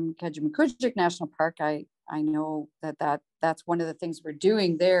retired from Kejimkujik National Park, I know that's one of the things we're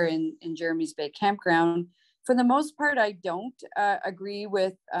doing there in Jeremy's Bay Campground. For the most part, I don't agree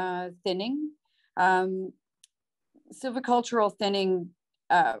with thinning. Silvicultural thinning,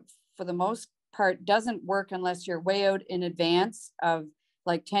 for the most part, doesn't work unless you're way out in advance of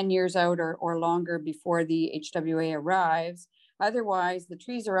like 10 years out or longer before the HWA arrives. Otherwise, the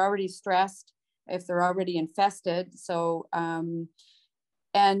trees are already stressed if they're already infested. So,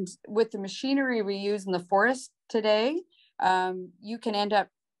 and with the machinery we use in the forest today, you can end up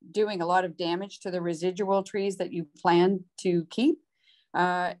doing a lot of damage to the residual trees that you plan to keep.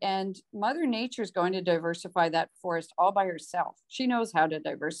 And Mother Nature is going to diversify that forest all by herself. She knows how to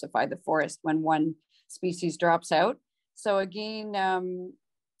diversify the forest when one species drops out. So again,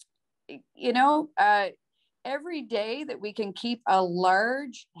 every day that we can keep a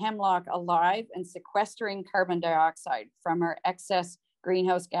large hemlock alive and sequestering carbon dioxide from our excess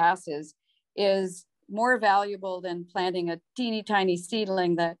greenhouse gases is more valuable than planting a teeny tiny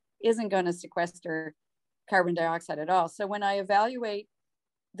seedling that isn't going to sequester carbon dioxide at all. So when I evaluate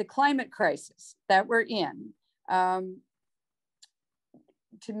the climate crisis that we're in, to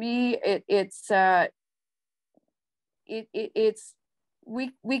me,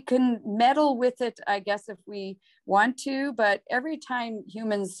 we can meddle with it, I guess, if we want to, but every time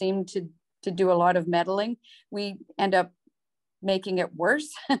humans seem to do a lot of meddling, we end up making it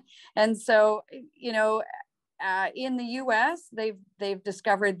worse. And so, in the US, they've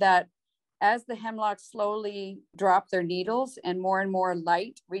discovered that as the hemlocks slowly drop their needles and more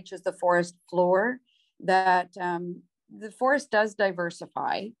light reaches the forest floor, that the forest does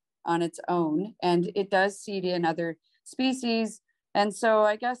diversify on its own, and it does seed in other species. And so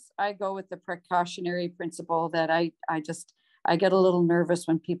I guess I go with the precautionary principle that I get a little nervous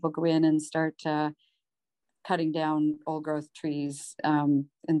when people go in and start cutting down old growth trees and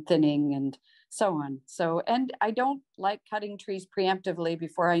thinning and so on. So, and I don't like cutting trees preemptively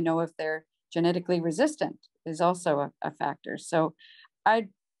before I know if they're genetically resistant is also a factor. So I'd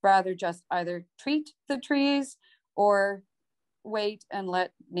rather just either treat the trees or wait and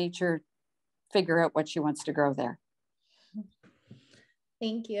let nature figure out what she wants to grow there.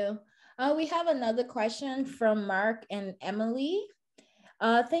 Thank you. We have another question from Mark and Emily.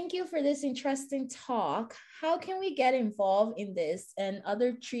 Thank you for this interesting talk. How can we get involved in this and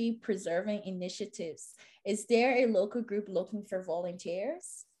other tree preserving initiatives? Is there a local group looking for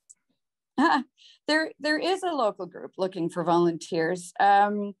volunteers? There is a local group looking for volunteers.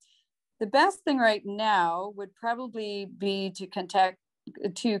 The best thing right now would probably be to contact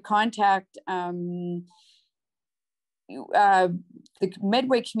the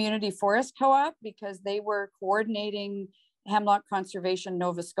Medway Community Forest Co-op, because they were coordinating hemlock conservation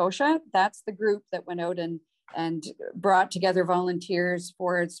Nova Scotia. That's the group that went out and brought together volunteers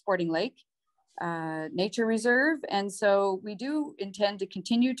for Sporting Lake Nature Reserve. And so we do intend to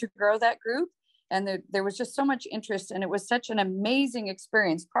continue to grow that group. And there was just so much interest, and it was such an amazing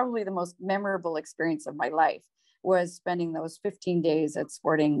experience. Probably the most memorable experience of my life was spending those 15 days at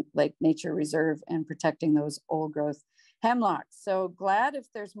Sporting Lake Nature Reserve and protecting those old growth hemlocks. So glad if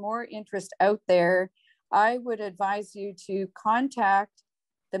there's more interest out there. I would advise you to contact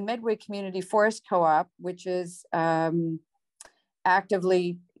the Medway Community Forest Co-op, which is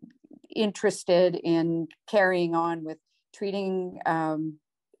actively interested in carrying on with treating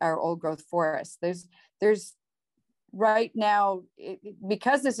our old growth forests. There's right now,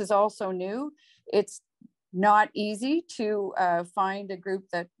 because this is all so new, it's not easy to find a group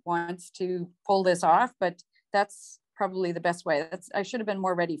that wants to pull this off, but that's probably the best way. I should have been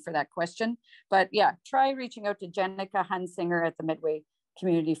more ready for that question. But yeah, try reaching out to Jenica Hunsinger at the Medway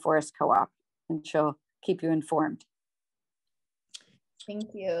Community Forest Co-op, and she'll keep you informed.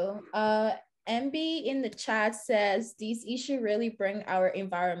 Thank you. MB in the chat says, these issues really bring our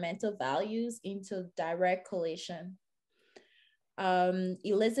environmental values into direct collision.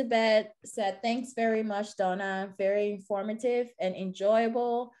 Elizabeth said, thanks very much, Donna. Very informative and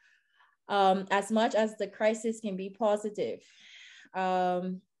enjoyable, as much as the crisis can be positive.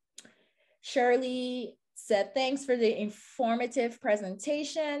 Shirley said, thanks for the informative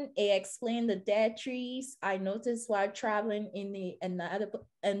presentation. It explained the dead trees I noticed while traveling in the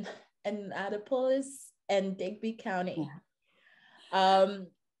Annapolis and Digby County. Yeah.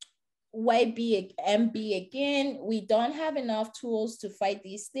 YBMB again, we don't have enough tools to fight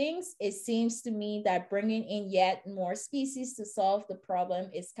these things. It seems to me that bringing in yet more species to solve the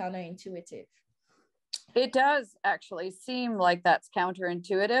problem is counterintuitive. It does actually seem like that's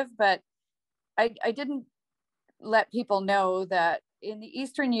counterintuitive, but I didn't let people know that in the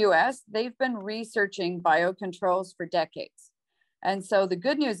Eastern US, they've been researching biocontrols for decades. And so the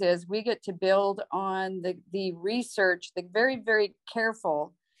good news is we get to build on the research, the very, very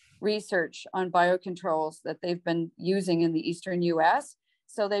careful research on biocontrols that they've been using in the Eastern US.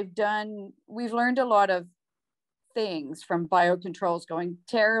 So we've learned a lot of things from biocontrols going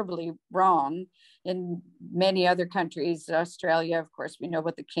terribly wrong in many other countries. Australia, of course, we know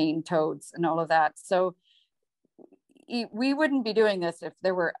about the cane toads and all of that. So we wouldn't be doing this if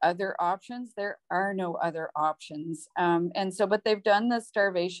there were other options. There are no other options. But they've done the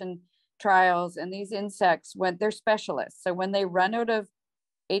starvation trials, and these insects, when they're specialists. So when they run out of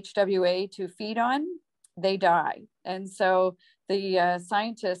HWA to feed on, they die. And so the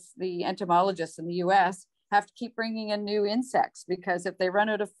scientists, the entomologists in the US have to keep bringing in new insects, because if they run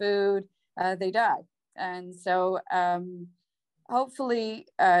out of food, they die. And so hopefully,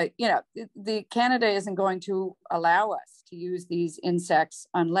 the Canada isn't going to allow us to use these insects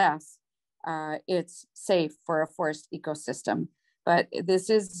unless it's safe for a forest ecosystem. But this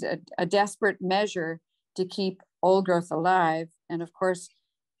is a desperate measure to keep old growth alive. And of course,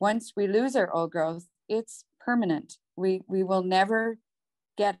 once we lose our old growth, it's permanent. We will never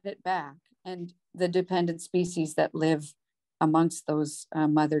get it back. And the dependent species that live amongst those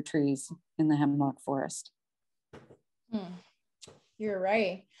mother trees in the hemlock forest. You're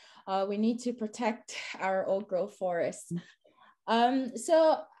right. We need to protect our old growth forests.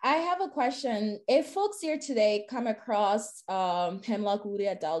 So I have a question. If folks here today come across hemlock woody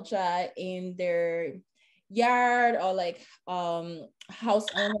adelgea in their yard or like house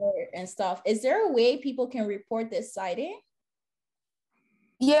owner and stuff, is there a way people can report this sighting?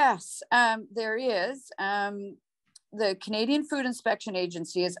 Yes, there is. The Canadian Food Inspection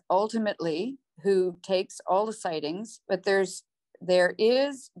Agency is ultimately who takes all the sightings, but there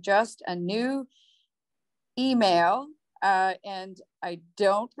is just a new email, and I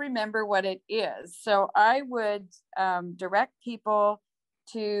don't remember what it is. So I would direct people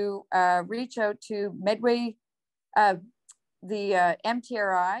to reach out to Medway, the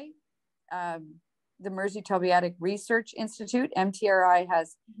MTRI, the Mersey Tobiatic Research Institute. MTRI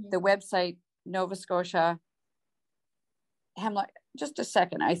has the website Nova Scotia Hemlock. Just a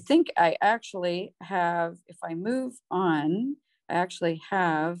second. I think I actually have, if I move on, I actually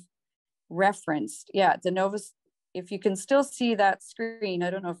have referenced. Yeah, the Novus, if you can still see that screen, I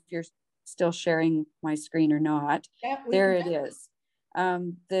don't know if you're still sharing my screen or not. Yeah, there it is.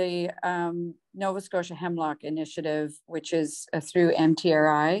 The Nova Scotia Hemlock Initiative, which is through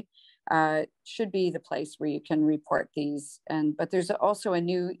MTRI, should be the place where you can report these. But there's also a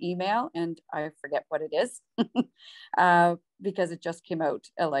new email, and I forget what it is because it just came out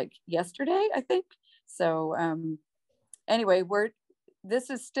like yesterday, I think. So anyway, this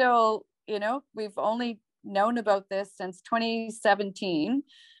is still, we've only known about this since 2017.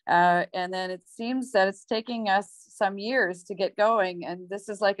 And then it seems that it's taking us some years to get going. And this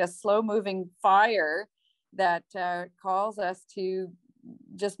is like a slow moving fire that calls us to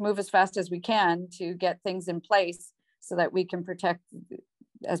just move as fast as we can to get things in place so that we can protect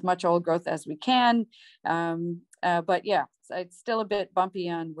as much old growth as we can. But yeah, it's still a bit bumpy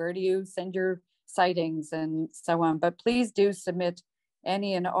on where do you send your sightings and so on. But please do submit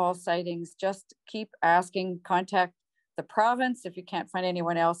any and all sightings. Just keep asking, contact the province if you can't find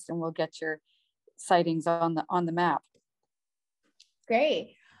anyone else, and we'll get your sightings on the map.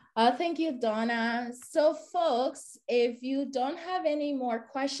 Great. Thank you, Donna. So folks, if you don't have any more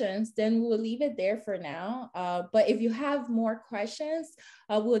questions, then we'll leave it there for now. But if you have more questions,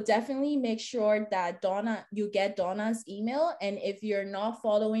 we'll definitely make sure that you get Donna's email. And if you're not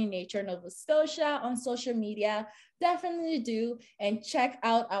following Nature Nova Scotia on social media, definitely do, and check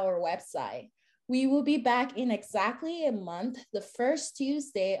out our website. We will be back in exactly a month, the first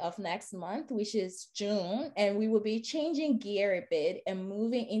Tuesday of next month, which is June, and we will be changing gear a bit and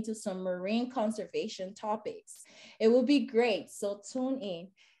moving into some marine conservation topics. It will be great, so tune in.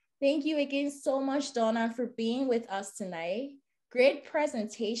 Thank you again so much, Donna, for being with us tonight. Great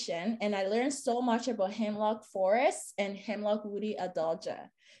presentation, and I learned so much about hemlock forests and hemlock woody adelgea.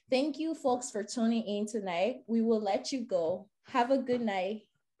 Thank you, folks, for tuning in tonight. We will let you go. Have a good night.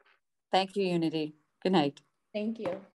 Thank you, Unity. Good night. Thank you.